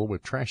economic model. We're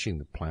trashing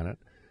the planet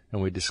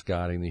and we're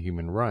discarding the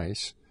human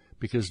race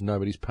because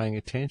nobody's paying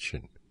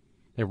attention.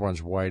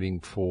 Everyone's waiting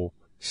for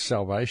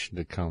salvation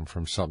to come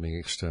from something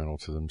external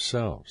to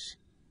themselves.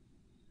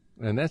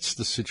 And that's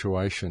the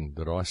situation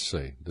that I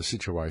see, the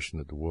situation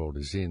that the world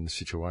is in, the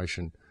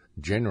situation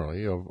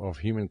generally of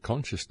human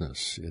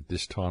consciousness at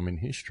this time in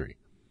history.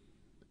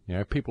 You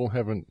know, people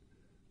haven't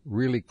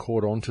really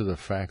caught on to the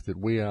fact that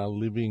we are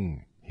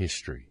living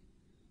history.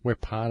 We're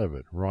part of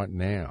it right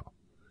now.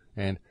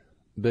 And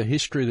the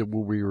history that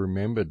will be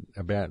remembered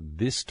about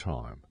this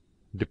time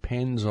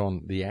depends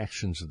on the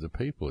actions of the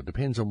people. It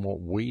depends on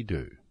what we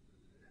do.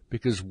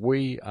 Because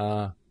we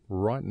are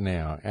right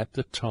now at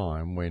the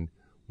time when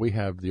we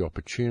have the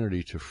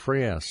opportunity to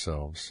free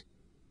ourselves,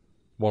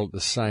 while at the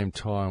same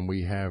time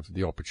we have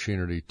the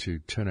opportunity to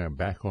turn our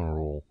back on it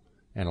all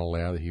and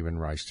allow the human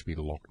race to be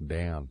locked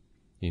down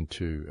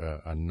into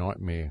a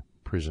nightmare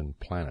prison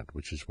planet,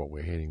 which is what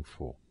we're heading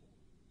for.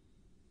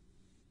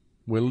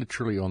 We're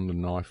literally on the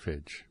knife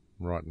edge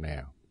right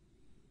now,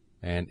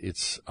 and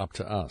it's up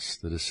to us.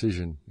 The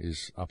decision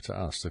is up to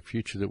us. The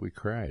future that we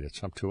create,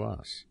 it's up to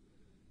us.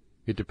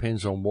 It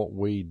depends on what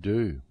we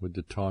do with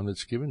the time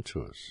that's given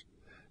to us.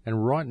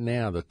 And right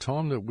now, the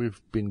time that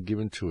we've been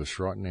given to us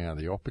right now,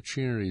 the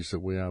opportunities that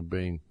we are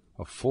being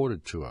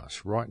afforded to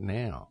us right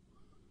now,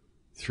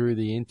 through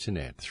the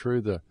internet,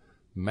 through the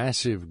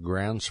massive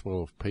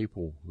groundswell of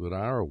people that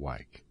are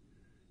awake,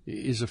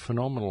 is a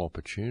phenomenal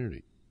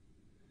opportunity.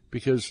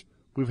 Because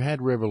we've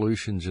had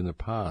revolutions in the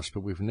past, but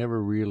we've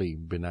never really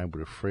been able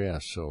to free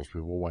ourselves.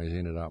 We've always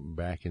ended up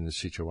back in the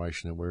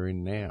situation that we're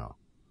in now.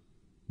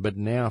 But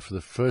now, for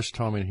the first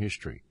time in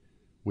history,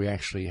 we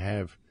actually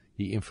have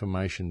the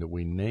information that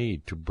we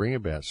need to bring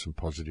about some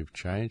positive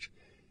change,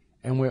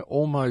 and we're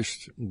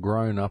almost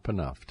grown up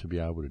enough to be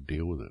able to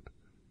deal with it.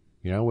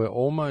 You know, we're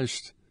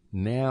almost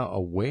now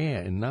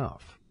aware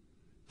enough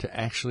to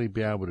actually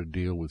be able to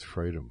deal with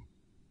freedom.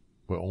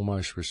 We're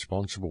almost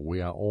responsible.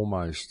 We are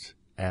almost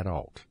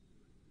adult.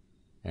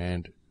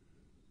 And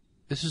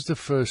this is the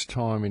first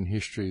time in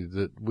history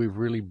that we've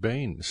really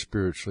been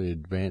spiritually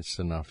advanced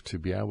enough to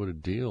be able to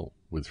deal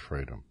with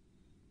freedom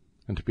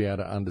and to be able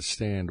to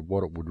understand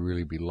what it would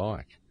really be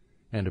like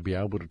and to be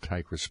able to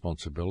take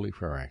responsibility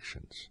for our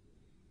actions.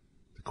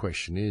 The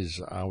question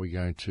is, are we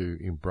going to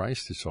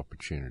embrace this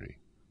opportunity?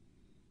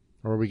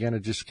 Or are we going to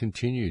just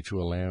continue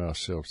to allow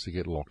ourselves to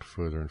get locked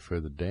further and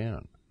further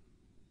down?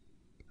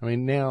 I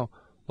mean, now,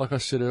 like I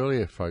said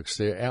earlier, folks,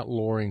 they're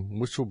outlawing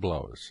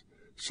whistleblowers.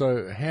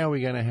 So how are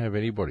we going to have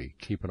anybody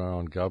keep an eye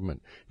on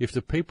government? If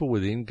the people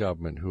within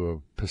government who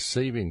are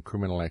perceiving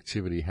criminal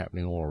activity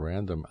happening all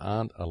around them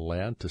aren't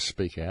allowed to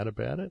speak out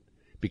about it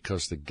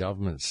because the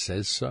government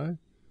says so,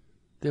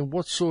 then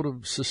what sort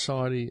of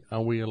society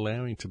are we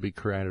allowing to be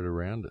created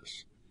around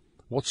us?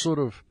 What sort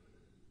of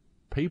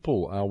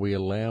people are we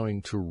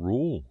allowing to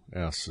rule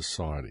our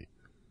society?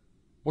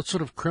 What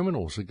sort of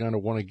criminals are going to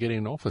want to get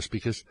in office?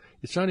 Because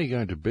it's only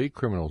going to be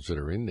criminals that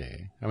are in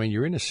there. I mean,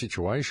 you're in a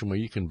situation where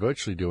you can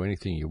virtually do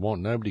anything you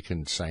want. Nobody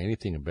can say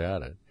anything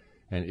about it.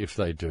 And if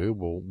they do,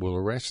 we'll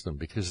arrest them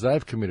because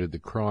they've committed the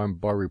crime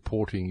by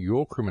reporting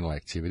your criminal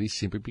activity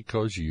simply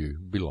because you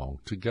belong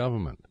to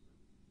government.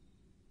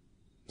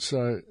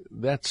 So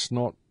that's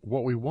not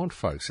what we want,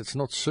 folks. It's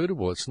not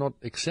suitable. It's not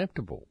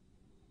acceptable.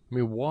 I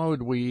mean, why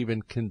would we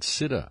even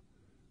consider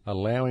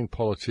allowing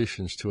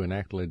politicians to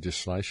enact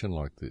legislation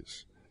like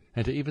this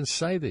and to even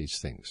say these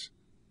things?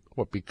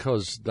 What,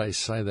 because they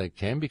say they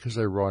can, because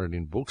they write it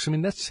in books? I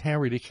mean, that's how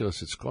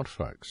ridiculous it's got,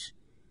 folks.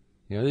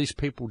 You know, these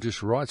people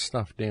just write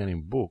stuff down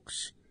in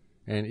books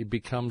and it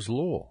becomes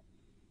law.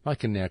 I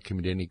can now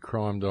commit any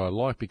crime that I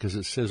like because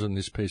it says on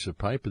this piece of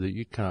paper that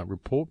you can't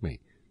report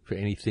me for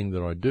anything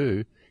that I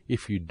do.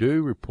 If you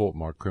do report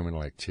my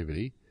criminal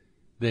activity,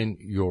 then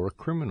you're a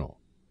criminal.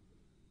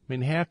 I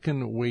mean, how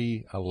can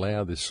we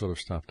allow this sort of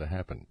stuff to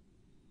happen?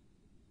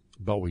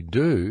 But we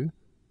do,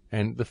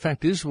 and the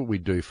fact is what we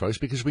do, folks,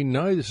 because we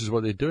know this is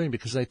what they're doing,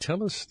 because they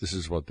tell us this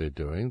is what they're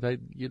doing.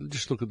 You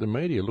just look at the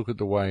media, look at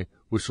the way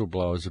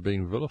whistleblowers are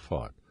being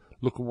vilified.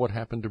 Look at what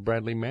happened to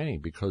Bradley Manning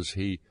because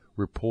he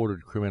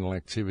reported criminal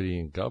activity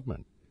in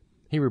government.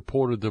 He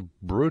reported the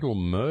brutal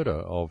murder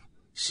of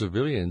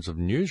civilians, of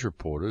news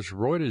reporters,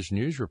 Reuters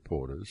news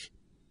reporters,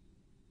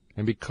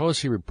 and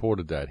because he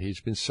reported that,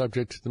 he's been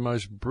subject to the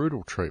most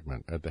brutal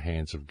treatment at the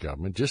hands of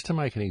government just to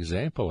make an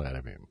example out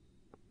of him.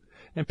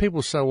 And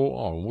people say,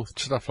 well,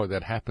 stuff like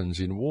that happens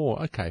in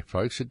war. Okay,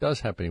 folks, it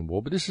does happen in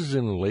war, but this is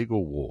an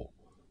illegal war.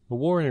 The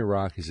war in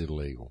Iraq is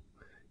illegal.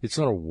 It's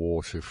not a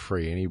war to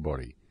free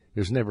anybody. It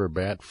was never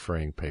about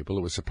freeing people.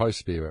 It was supposed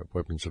to be about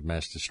weapons of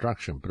mass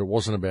destruction, but it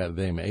wasn't about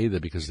them either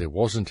because there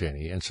wasn't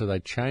any, and so they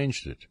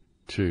changed it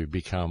to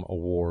become a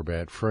war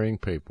about freeing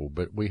people.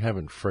 But we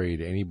haven't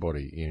freed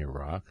anybody in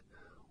Iraq.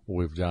 All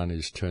we've done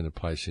is turn the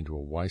place into a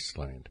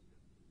wasteland.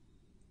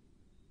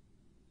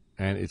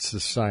 And it's the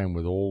same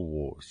with all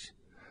wars.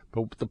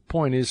 But the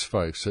point is,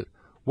 folks, that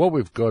what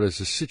we've got is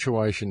a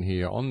situation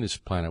here on this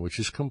planet which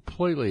is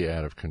completely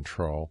out of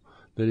control,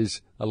 that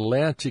is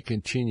allowed to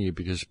continue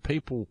because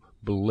people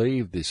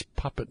believe this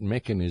puppet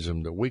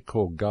mechanism that we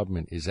call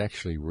government is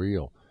actually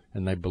real,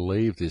 and they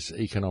believe this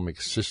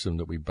economic system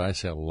that we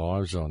base our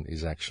lives on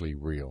is actually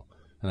real,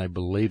 and they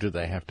believe that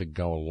they have to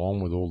go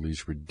along with all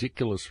these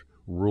ridiculous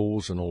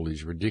rules and all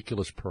these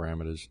ridiculous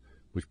parameters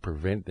which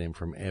prevent them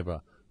from ever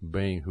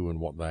being who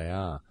and what they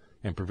are,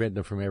 and prevent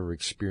them from ever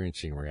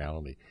experiencing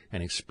reality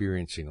and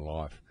experiencing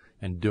life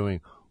and doing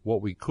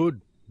what we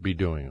could be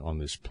doing on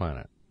this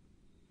planet.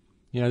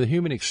 You know, the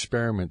human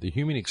experiment, the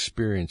human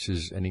experience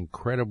is an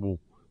incredible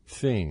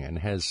thing and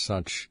has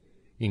such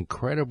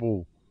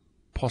incredible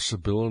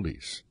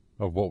possibilities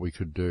of what we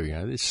could do. You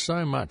know, there's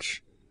so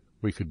much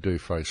we could do,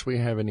 folks. We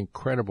have an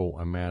incredible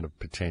amount of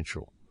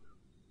potential.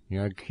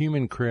 You know,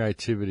 human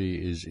creativity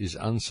is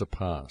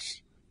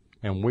unsurpassed,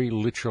 and we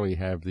literally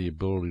have the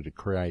ability to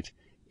create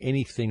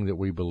anything that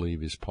we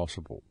believe is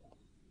possible,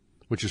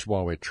 which is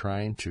why we're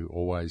trained to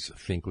always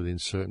think within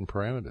certain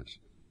parameters.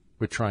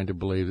 We're trained to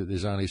believe that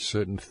there's only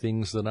certain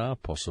things that are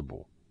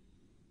possible.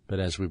 But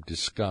as we've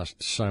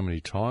discussed so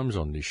many times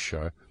on this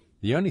show,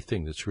 the only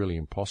thing that's really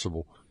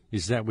impossible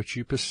is that which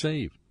you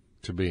perceive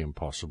to be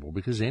impossible,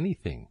 because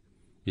anything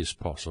is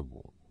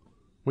possible.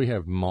 We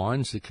have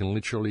minds that can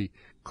literally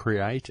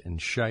create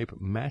and shape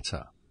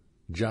matter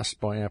just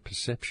by our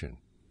perception,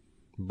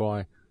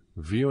 by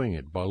viewing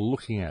it, by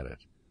looking at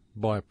it,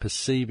 by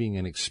perceiving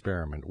an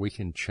experiment. We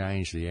can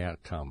change the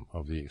outcome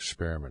of the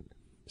experiment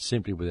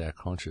simply with our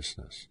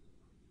consciousness.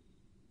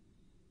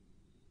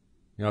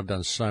 You know, I've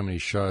done so many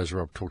shows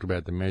where I've talked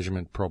about the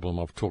measurement problem,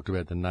 I've talked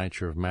about the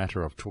nature of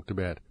matter, I've talked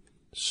about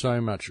so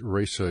much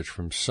research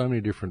from so many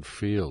different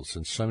fields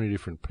and so many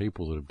different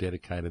people that have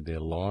dedicated their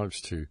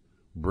lives to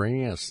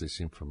bringing us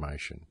this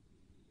information.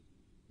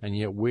 And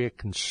yet we're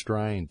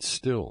constrained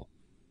still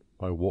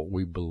by what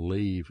we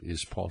believe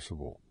is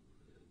possible.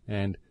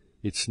 And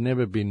it's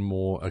never been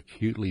more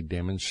acutely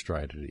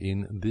demonstrated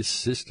in this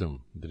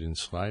system that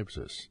enslaves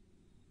us,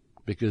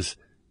 because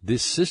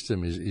this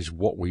system is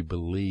what we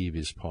believe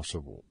is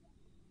possible.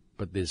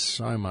 But there's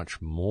so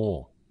much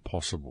more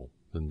possible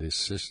than this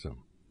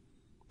system.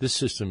 This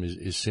system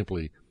is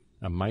simply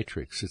a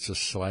matrix. It's a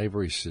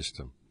slavery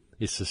system.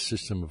 It's a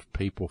system of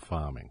people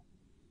farming.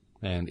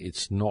 And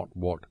it's not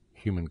what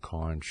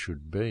humankind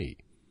should be.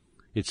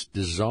 It's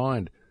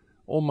designed,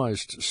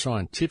 almost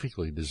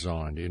scientifically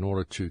designed, in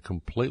order to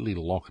completely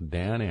lock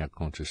down our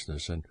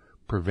consciousness and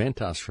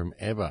prevent us from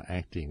ever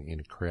acting in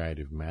a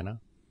creative manner.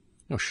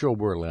 Now, sure,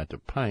 we're allowed to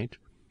paint,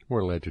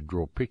 we're allowed to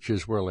draw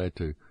pictures, we're allowed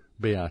to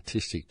be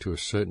artistic to a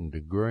certain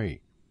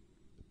degree,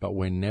 but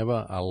we're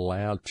never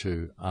allowed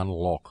to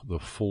unlock the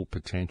full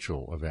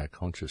potential of our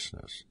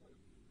consciousness.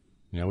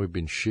 You know, we've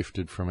been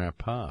shifted from our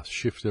path,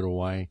 shifted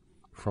away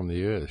from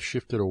the earth,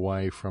 shifted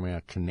away from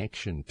our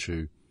connection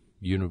to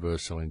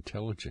universal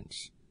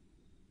intelligence.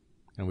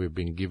 And we've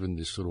been given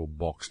this little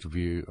boxed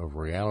view of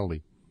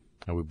reality,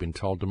 and we've been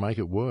told to make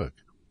it work.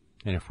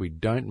 And if we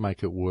don't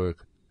make it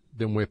work,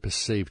 then we're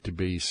perceived to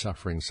be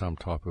suffering some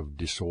type of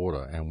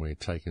disorder, and we're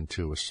taken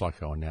to a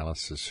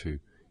psychoanalyst who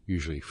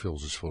usually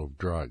fills us full of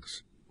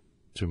drugs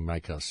to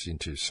make us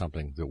into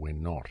something that we're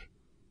not.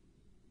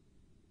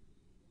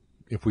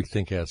 If we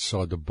think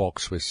outside the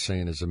box, we're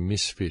seen as a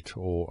misfit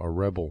or a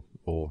rebel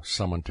or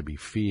someone to be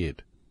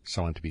feared,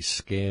 someone to be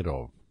scared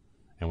of,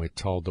 and we're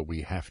told that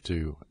we have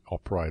to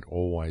operate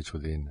always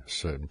within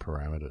certain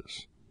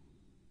parameters.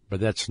 But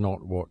that's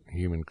not what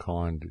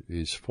humankind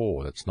is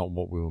for. That's not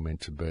what we were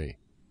meant to be.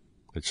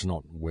 It's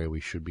not where we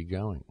should be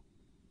going.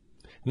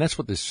 And that's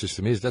what this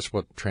system is. That's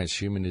what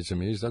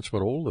transhumanism is. That's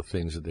what all the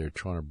things that they're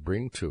trying to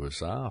bring to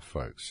us are,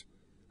 folks.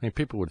 I mean,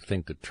 people would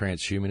think that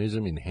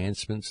transhumanism,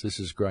 enhancements, this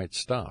is great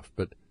stuff.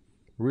 But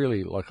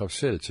really, like I've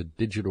said, it's a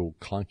digital,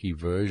 clunky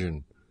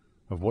version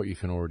of what you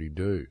can already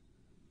do.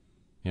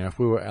 You know, if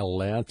we were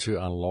allowed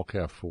to unlock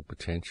our full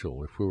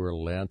potential, if we were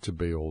allowed to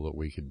be all that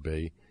we could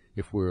be,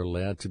 if we were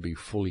allowed to be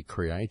fully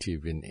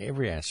creative in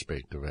every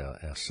aspect of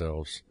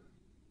ourselves,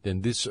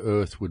 then this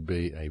earth would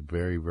be a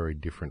very, very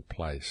different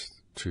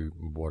place to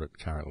what it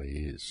currently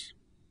is.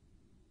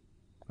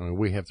 I mean,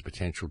 we have the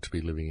potential to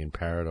be living in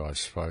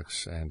paradise,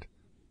 folks, and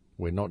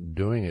we're not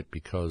doing it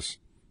because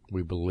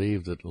we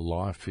believe that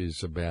life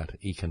is about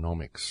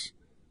economics,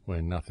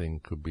 where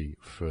nothing could be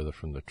further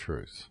from the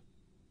truth.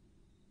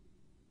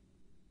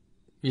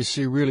 You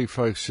see, really,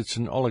 folks, it's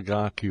an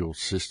oligarchical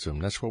system.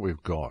 That's what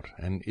we've got,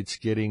 and it's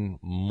getting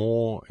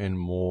more and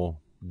more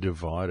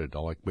divided.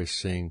 Like we're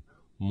seeing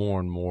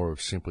more and more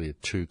of simply a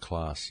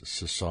two-class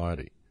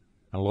society.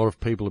 And a lot of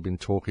people have been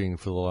talking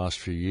for the last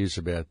few years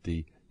about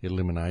the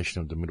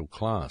elimination of the middle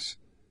class,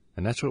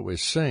 and that's what we're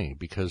seeing,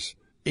 because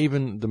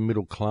even the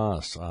middle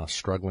class are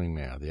struggling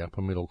now. The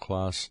upper middle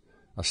class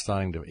are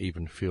starting to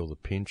even feel the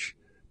pinch.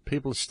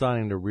 People are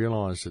starting to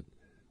realize that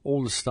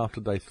all the stuff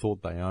that they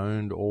thought they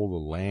owned, all the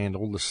land,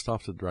 all the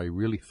stuff that they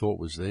really thought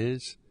was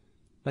theirs,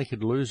 they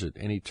could lose it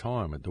any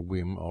time at the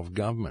whim of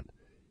government.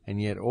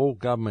 And yet all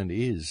government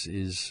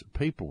is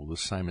people the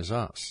same as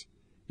us.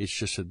 It's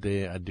just that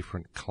they're a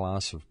different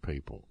class of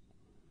people.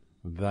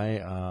 They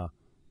are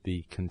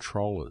the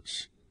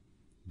controllers,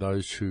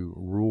 those who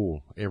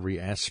rule every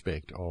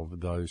aspect of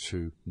those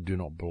who do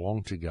not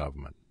belong to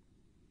government.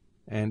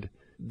 And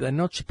they're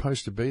not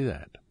supposed to be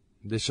that.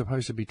 They're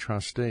supposed to be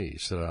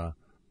trustees that are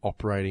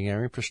operating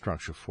our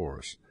infrastructure for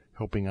us,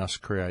 helping us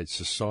create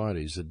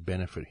societies that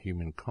benefit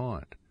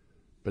humankind.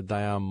 But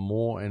they are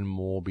more and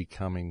more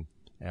becoming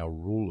our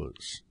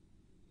rulers.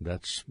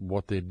 That's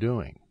what they're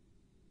doing.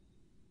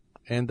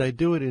 And they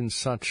do it in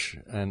such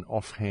an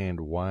offhand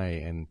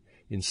way and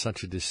in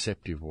such a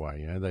deceptive way.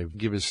 You know, they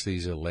give us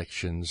these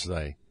elections,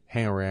 they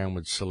hang around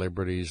with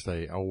celebrities,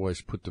 they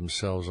always put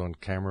themselves on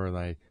camera,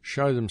 they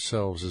show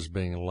themselves as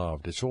being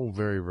loved. It's all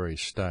very, very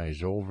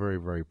staged, all very,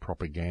 very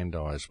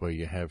propagandized, where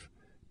you have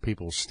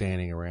people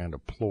standing around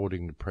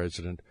applauding the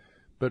president.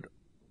 But,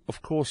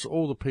 of course,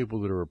 all the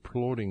people that are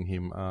applauding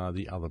him are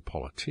the other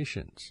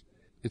politicians.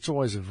 It's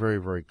always a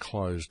very, very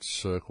closed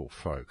circle,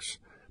 folks.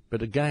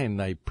 But again,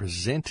 they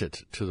present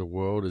it to the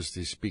world as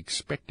this big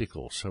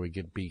spectacle, so we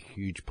get big,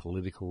 huge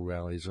political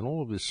rallies and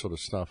all of this sort of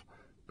stuff.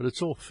 But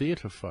it's all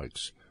theatre,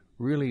 folks.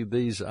 Really,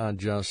 these are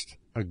just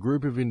a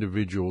group of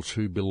individuals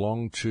who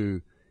belong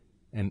to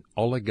an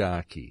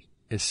oligarchy,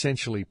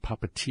 essentially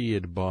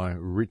puppeteered by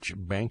rich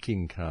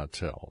banking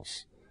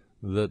cartels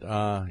that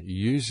are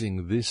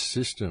using this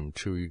system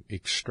to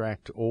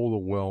extract all the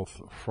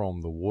wealth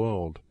from the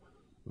world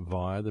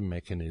via the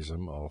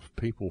mechanism of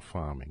people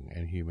farming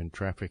and human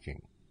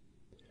trafficking.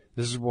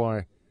 This is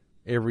why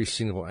every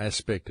single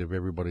aspect of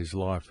everybody's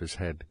life has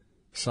had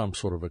some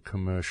sort of a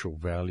commercial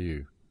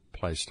value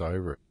placed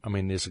over it. I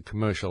mean, there's a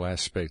commercial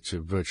aspect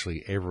to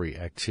virtually every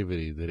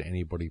activity that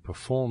anybody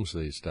performs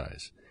these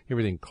days.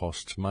 Everything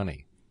costs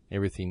money.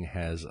 Everything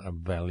has a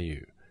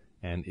value.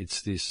 And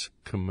it's this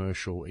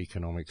commercial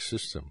economic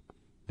system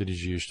that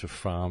is used to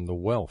farm the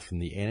wealth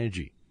and the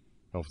energy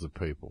of the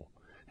people.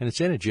 And it's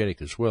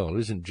energetic as well. It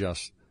isn't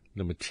just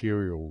the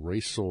material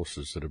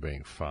resources that are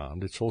being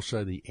farmed. It's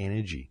also the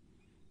energy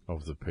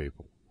of the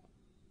people.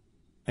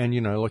 And,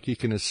 you know, like you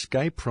can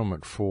escape from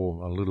it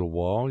for a little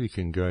while. You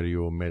can go to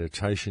your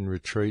meditation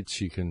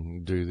retreats. You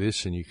can do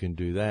this and you can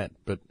do that.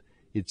 But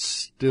it's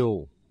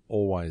still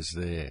always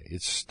there.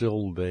 It's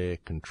still there,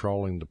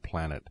 controlling the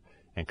planet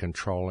and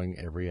controlling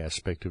every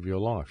aspect of your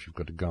life. You've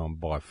got to go and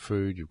buy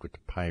food. You've got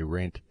to pay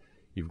rent.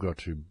 You've got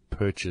to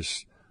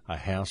purchase a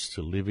house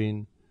to live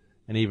in.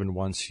 And even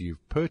once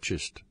you've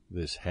purchased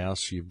this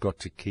house, you've got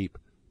to keep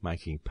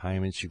making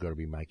payments. You've got to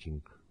be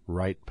making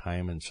rate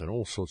payments and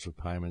all sorts of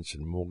payments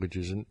and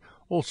mortgages and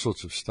all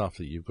sorts of stuff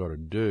that you've got to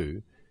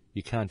do.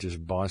 You can't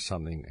just buy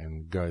something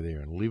and go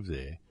there and live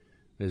there.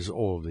 there's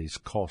all of these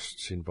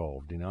costs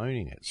involved in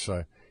owning it.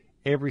 So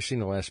every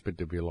single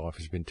aspect of your life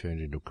has been turned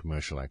into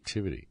commercial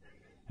activity.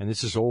 And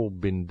this has all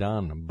been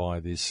done by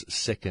this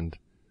second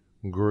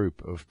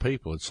group of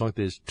people. It's like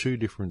there's two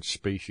different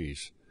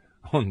species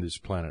on this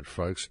planet,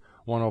 folks.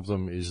 One of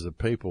them is the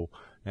people,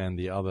 and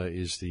the other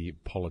is the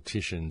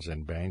politicians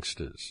and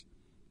banksters.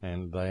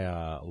 And they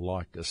are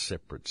like a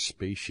separate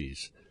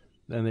species.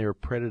 And they're a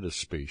predator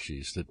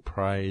species that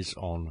preys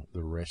on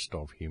the rest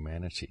of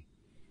humanity.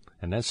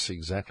 And that's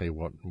exactly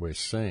what we're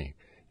seeing.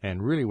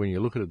 And really, when you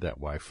look at it that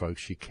way,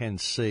 folks, you can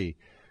see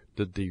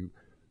that the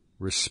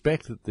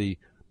respect that the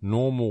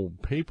normal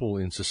people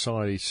in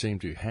society seem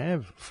to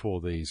have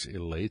for these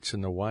elites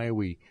and the way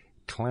we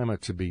clamour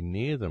to be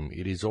near them,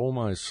 it is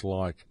almost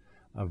like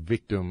a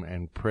victim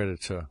and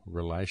predator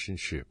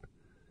relationship.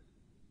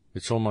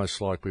 It's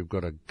almost like we've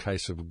got a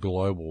case of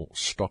global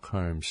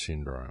Stockholm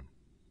syndrome.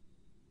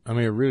 I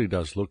mean, it really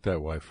does look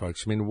that way,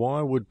 folks. I mean,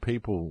 why would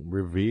people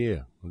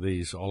revere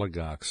these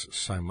oligarchs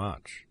so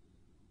much?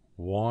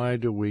 Why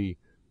do we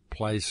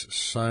place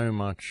so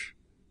much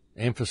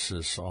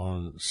emphasis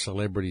on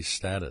celebrity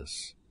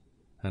status?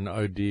 And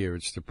oh dear,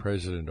 it's the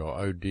president, or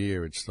oh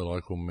dear, it's the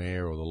local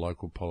mayor or the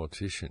local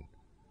politician.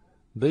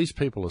 These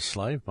people are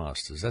slave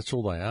masters. That's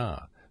all they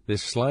are. They're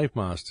slave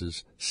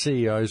masters,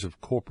 CEOs of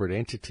corporate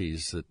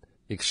entities that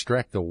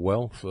extract the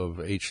wealth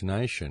of each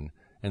nation,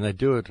 and they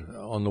do it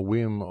on the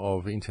whim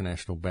of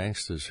international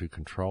banksters who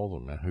control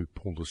them and who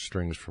pull the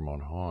strings from on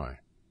high.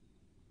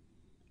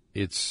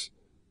 It's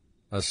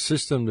a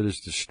system that is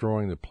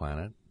destroying the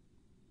planet,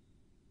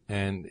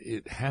 and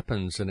it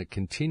happens and it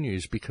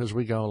continues because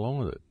we go along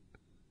with it.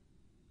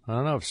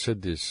 I know I've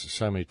said this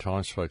so many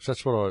times, folks.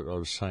 That's what I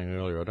was saying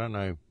earlier. I don't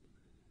know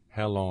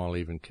how long I'll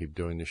even keep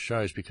doing the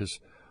shows because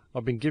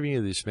I've been giving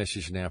you this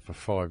message now for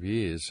 5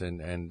 years,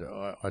 and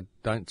I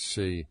don't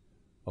see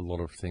a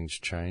lot of things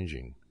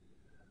changing.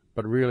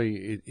 But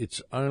really,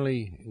 it's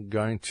only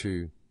going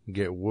to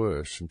get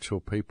worse until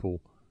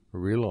people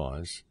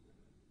realise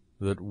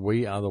that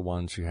we are the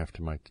ones who have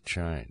to make the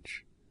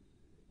change.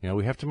 You know,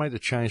 we have to make the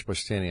change by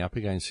standing up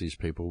against these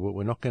people, but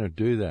we're not going to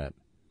do that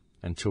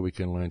until we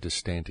can learn to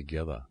stand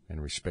together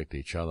and respect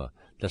each other.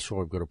 That's why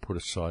we've got to put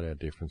aside our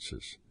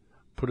differences.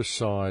 Put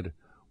aside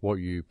what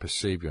you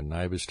perceive your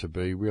neighbours to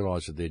be.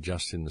 Realise that they're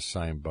just in the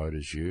same boat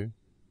as you.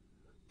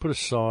 Put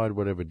aside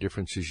whatever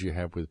differences you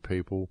have with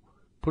people.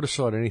 Put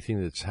aside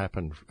anything that's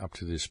happened up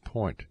to this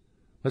point.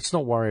 Let's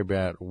not worry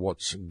about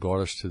what's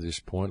got us to this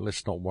point.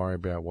 Let's not worry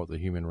about what the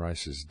human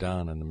race has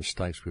done and the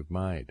mistakes we've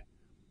made.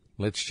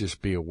 Let's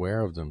just be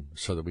aware of them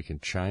so that we can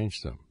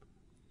change them.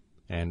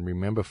 And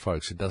remember,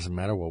 folks, it doesn't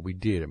matter what we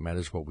did, it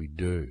matters what we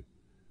do.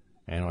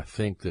 And I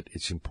think that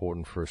it's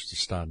important for us to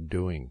start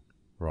doing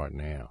right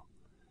now.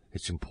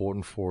 It's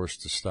important for us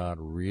to start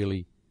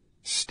really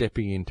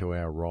stepping into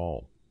our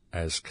role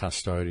as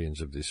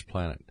custodians of this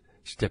planet,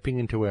 stepping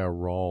into our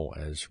role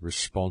as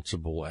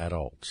responsible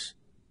adults.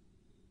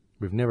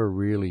 We've never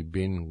really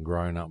been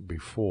grown up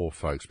before,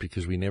 folks,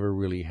 because we never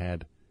really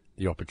had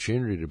the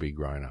opportunity to be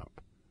grown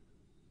up.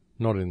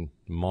 Not in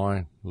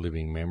my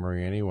living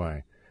memory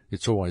anyway.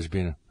 It's always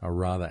been a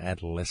rather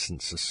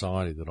adolescent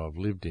society that I've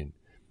lived in.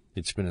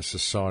 It's been a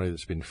society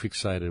that's been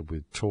fixated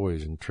with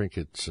toys and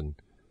trinkets and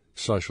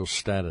social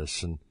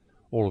status and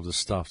all of the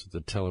stuff that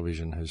the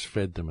television has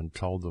fed them and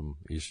told them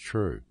is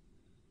true.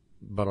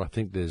 But I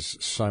think there's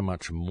so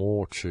much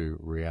more to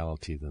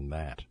reality than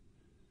that.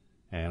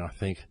 And I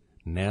think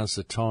now's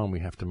the time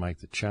we have to make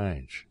the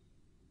change.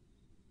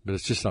 But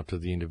it's just up to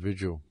the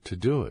individual to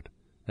do it.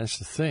 That's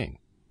the thing.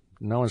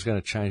 No one's going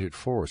to change it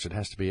for us. It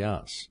has to be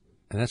us.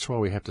 And that's why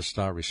we have to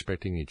start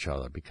respecting each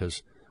other,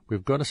 because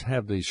we've got to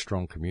have these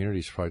strong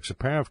communities, folks. The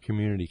power of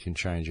community can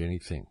change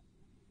anything.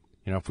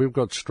 You know, if we've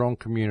got strong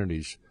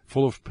communities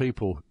full of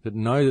people that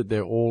know that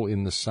they're all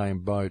in the same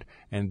boat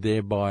and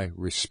thereby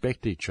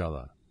respect each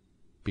other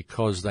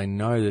because they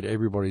know that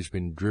everybody's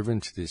been driven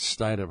to this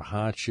state of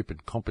hardship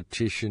and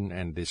competition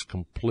and this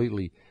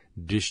completely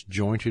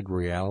disjointed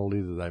reality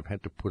that they've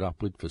had to put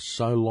up with for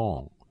so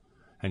long,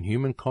 and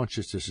human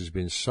consciousness has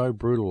been so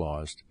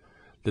brutalized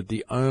that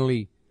the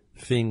only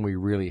thing we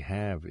really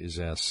have is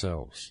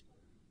ourselves.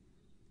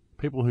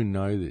 People who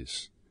know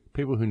this,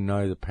 people who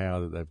know the power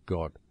that they've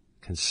got,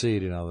 can see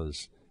it in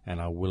others and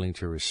are willing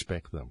to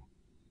respect them.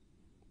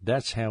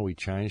 That's how we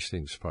change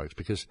things, folks,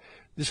 because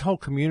this whole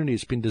community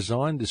has been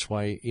designed this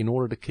way in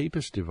order to keep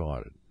us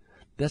divided.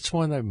 That's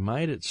why they've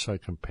made it so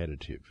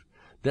competitive.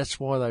 That's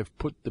why they've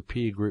put the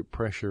peer group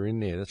pressure in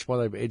there. That's why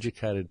they've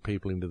educated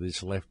people into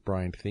this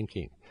left-brain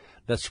thinking.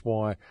 That's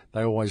why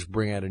they always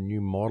bring out a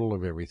new model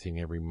of everything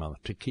every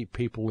month, to keep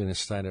people in a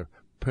state of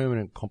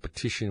permanent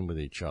competition with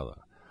each other,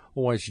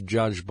 always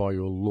judged by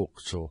your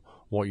looks or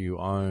what you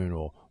own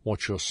or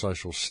what your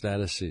social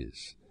status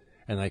is.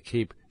 And they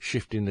keep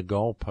shifting the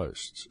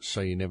goalposts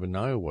so you never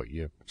know what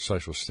your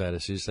social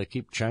status is. They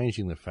keep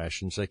changing the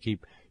fashions. They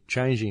keep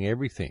changing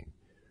everything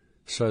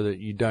so that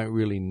you don't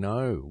really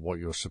know what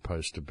you're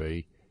supposed to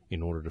be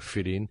in order to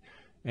fit in.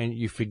 And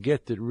you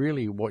forget that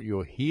really what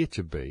you're here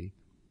to be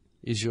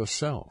is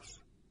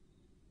yourself.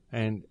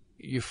 And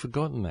you've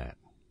forgotten that.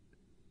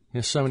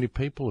 So many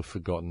people have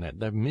forgotten that.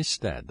 They've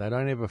missed that. They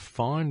don't ever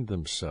find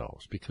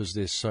themselves because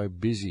they're so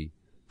busy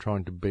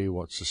trying to be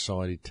what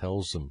society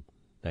tells them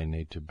they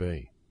need to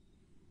be.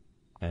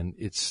 And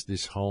it's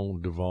this whole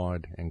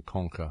divide and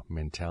conquer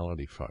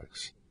mentality,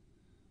 folks.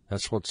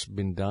 That's what's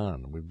been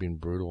done. We've been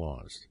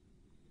brutalized.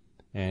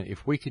 And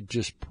if we could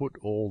just put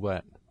all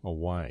that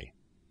away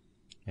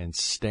and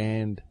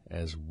stand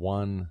as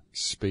one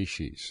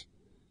species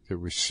that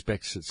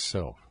respects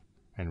itself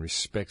and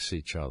respects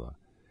each other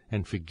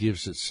and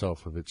forgives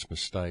itself of its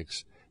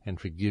mistakes and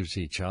forgives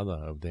each other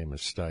of their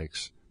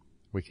mistakes,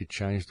 we could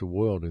change the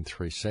world in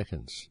 3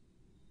 seconds.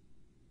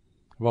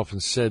 I've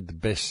often said the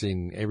best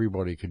thing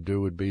everybody could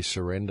do would be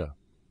surrender.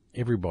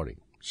 Everybody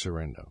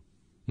surrender.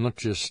 Not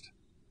just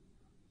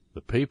the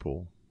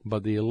people,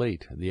 but the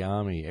elite, the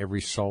army, every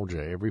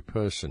soldier, every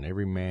person,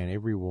 every man,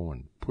 every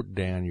woman. Put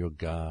down your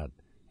guard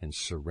and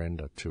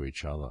surrender to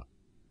each other.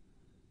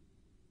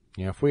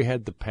 If we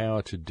had the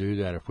power to do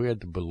that, if we had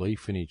the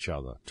belief in each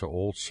other to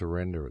all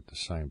surrender at the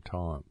same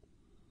time,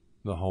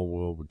 the whole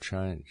world would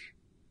change.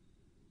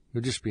 It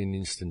would just be an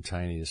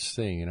instantaneous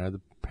thing. The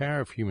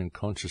power of human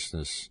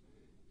consciousness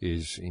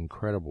is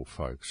incredible,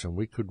 folks, and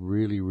we could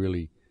really,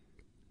 really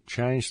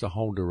change the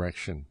whole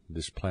direction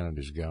this planet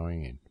is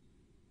going in.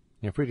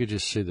 If we could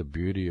just see the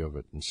beauty of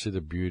it and see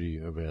the beauty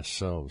of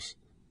ourselves,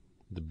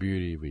 the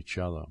beauty of each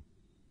other,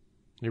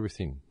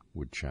 everything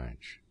would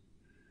change.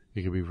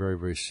 It could be very,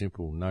 very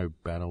simple. No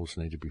battles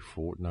need to be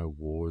fought. No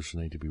wars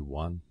need to be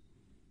won.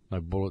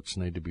 No bullets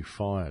need to be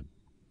fired.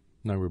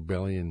 No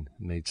rebellion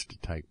needs to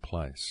take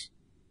place.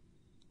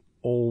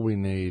 All we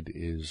need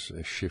is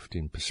a shift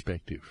in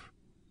perspective.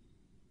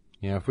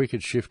 If we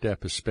could shift our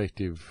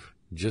perspective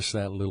just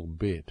that little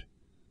bit,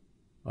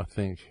 I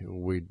think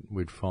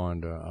we'd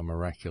find a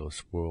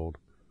miraculous world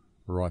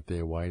right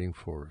there waiting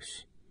for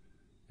us.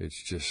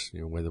 It's just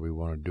whether we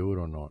want to do it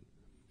or not,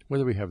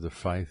 whether we have the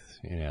faith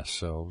in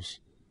ourselves,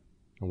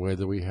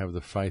 whether we have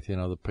the faith in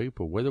other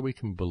people, whether we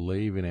can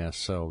believe in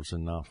ourselves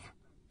enough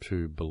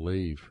to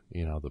believe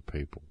in other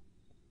people.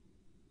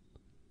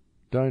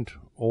 Don't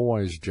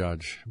always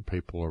judge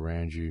people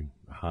around you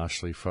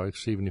harshly,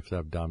 folks, even if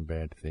they've done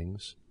bad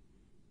things.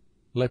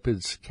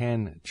 Leopards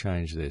can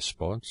change their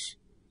spots,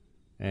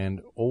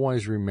 and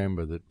always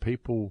remember that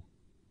people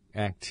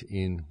act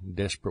in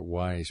desperate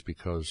ways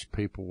because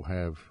people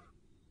have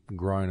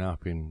grown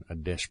up in a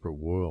desperate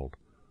world,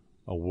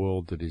 a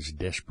world that is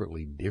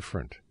desperately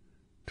different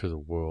to the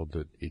world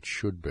that it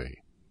should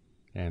be,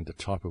 and the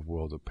type of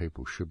world that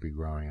people should be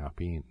growing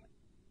up in.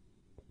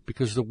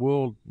 Because the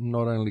world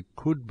not only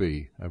could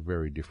be a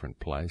very different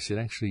place, it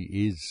actually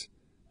is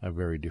a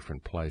very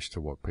different place to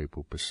what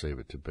people perceive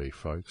it to be,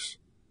 folks.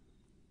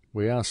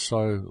 We are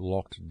so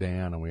locked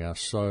down and we are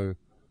so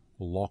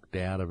locked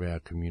out of our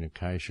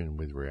communication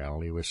with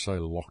reality. We're so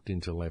locked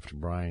into left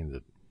brain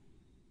that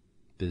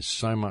there's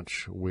so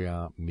much we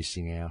are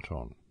missing out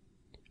on.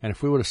 And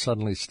if we were to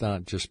suddenly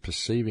start just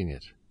perceiving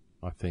it,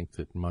 I think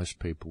that most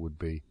people would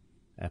be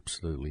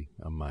absolutely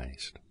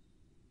amazed.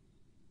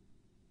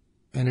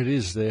 And it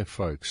is there,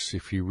 folks.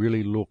 If you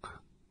really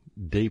look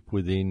deep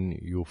within,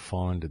 you'll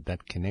find that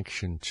that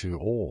connection to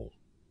all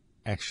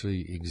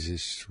actually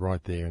exists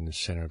right there in the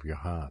center of your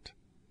heart.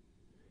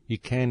 You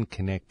can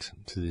connect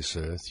to this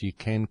earth. You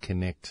can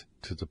connect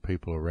to the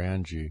people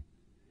around you.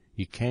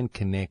 You can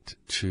connect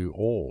to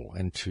all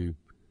and to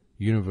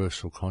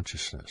universal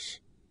consciousness.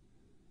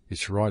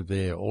 It's right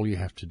there. All you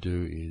have to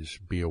do is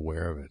be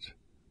aware of it.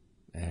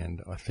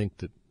 And I think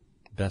that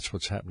that's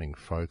what's happening,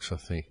 folks. I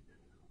think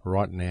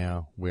right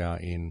now we are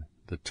in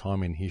the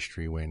time in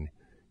history when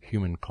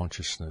human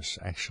consciousness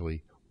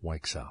actually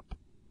wakes up.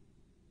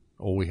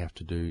 All we have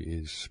to do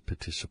is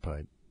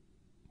participate.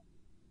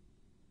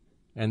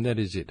 And that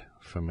is it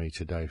for me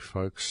today,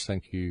 folks.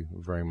 Thank you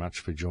very much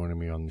for joining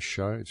me on the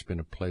show. It's been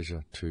a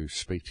pleasure to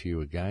speak to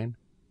you again.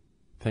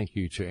 Thank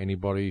you to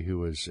anybody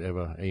who has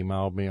ever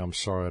emailed me. I'm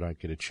sorry I don't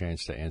get a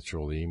chance to answer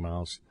all the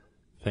emails.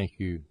 Thank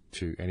you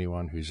to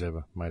anyone who's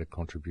ever made a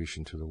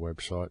contribution to the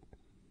website.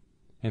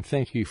 And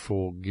thank you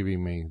for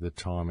giving me the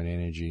time and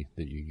energy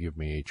that you give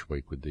me each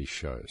week with these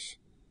shows.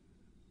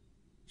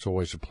 It's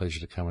always a pleasure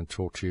to come and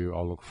talk to you.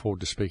 I look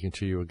forward to speaking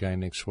to you again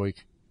next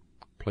week.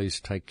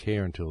 Please take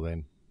care until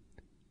then.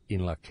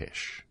 In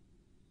Lakesh.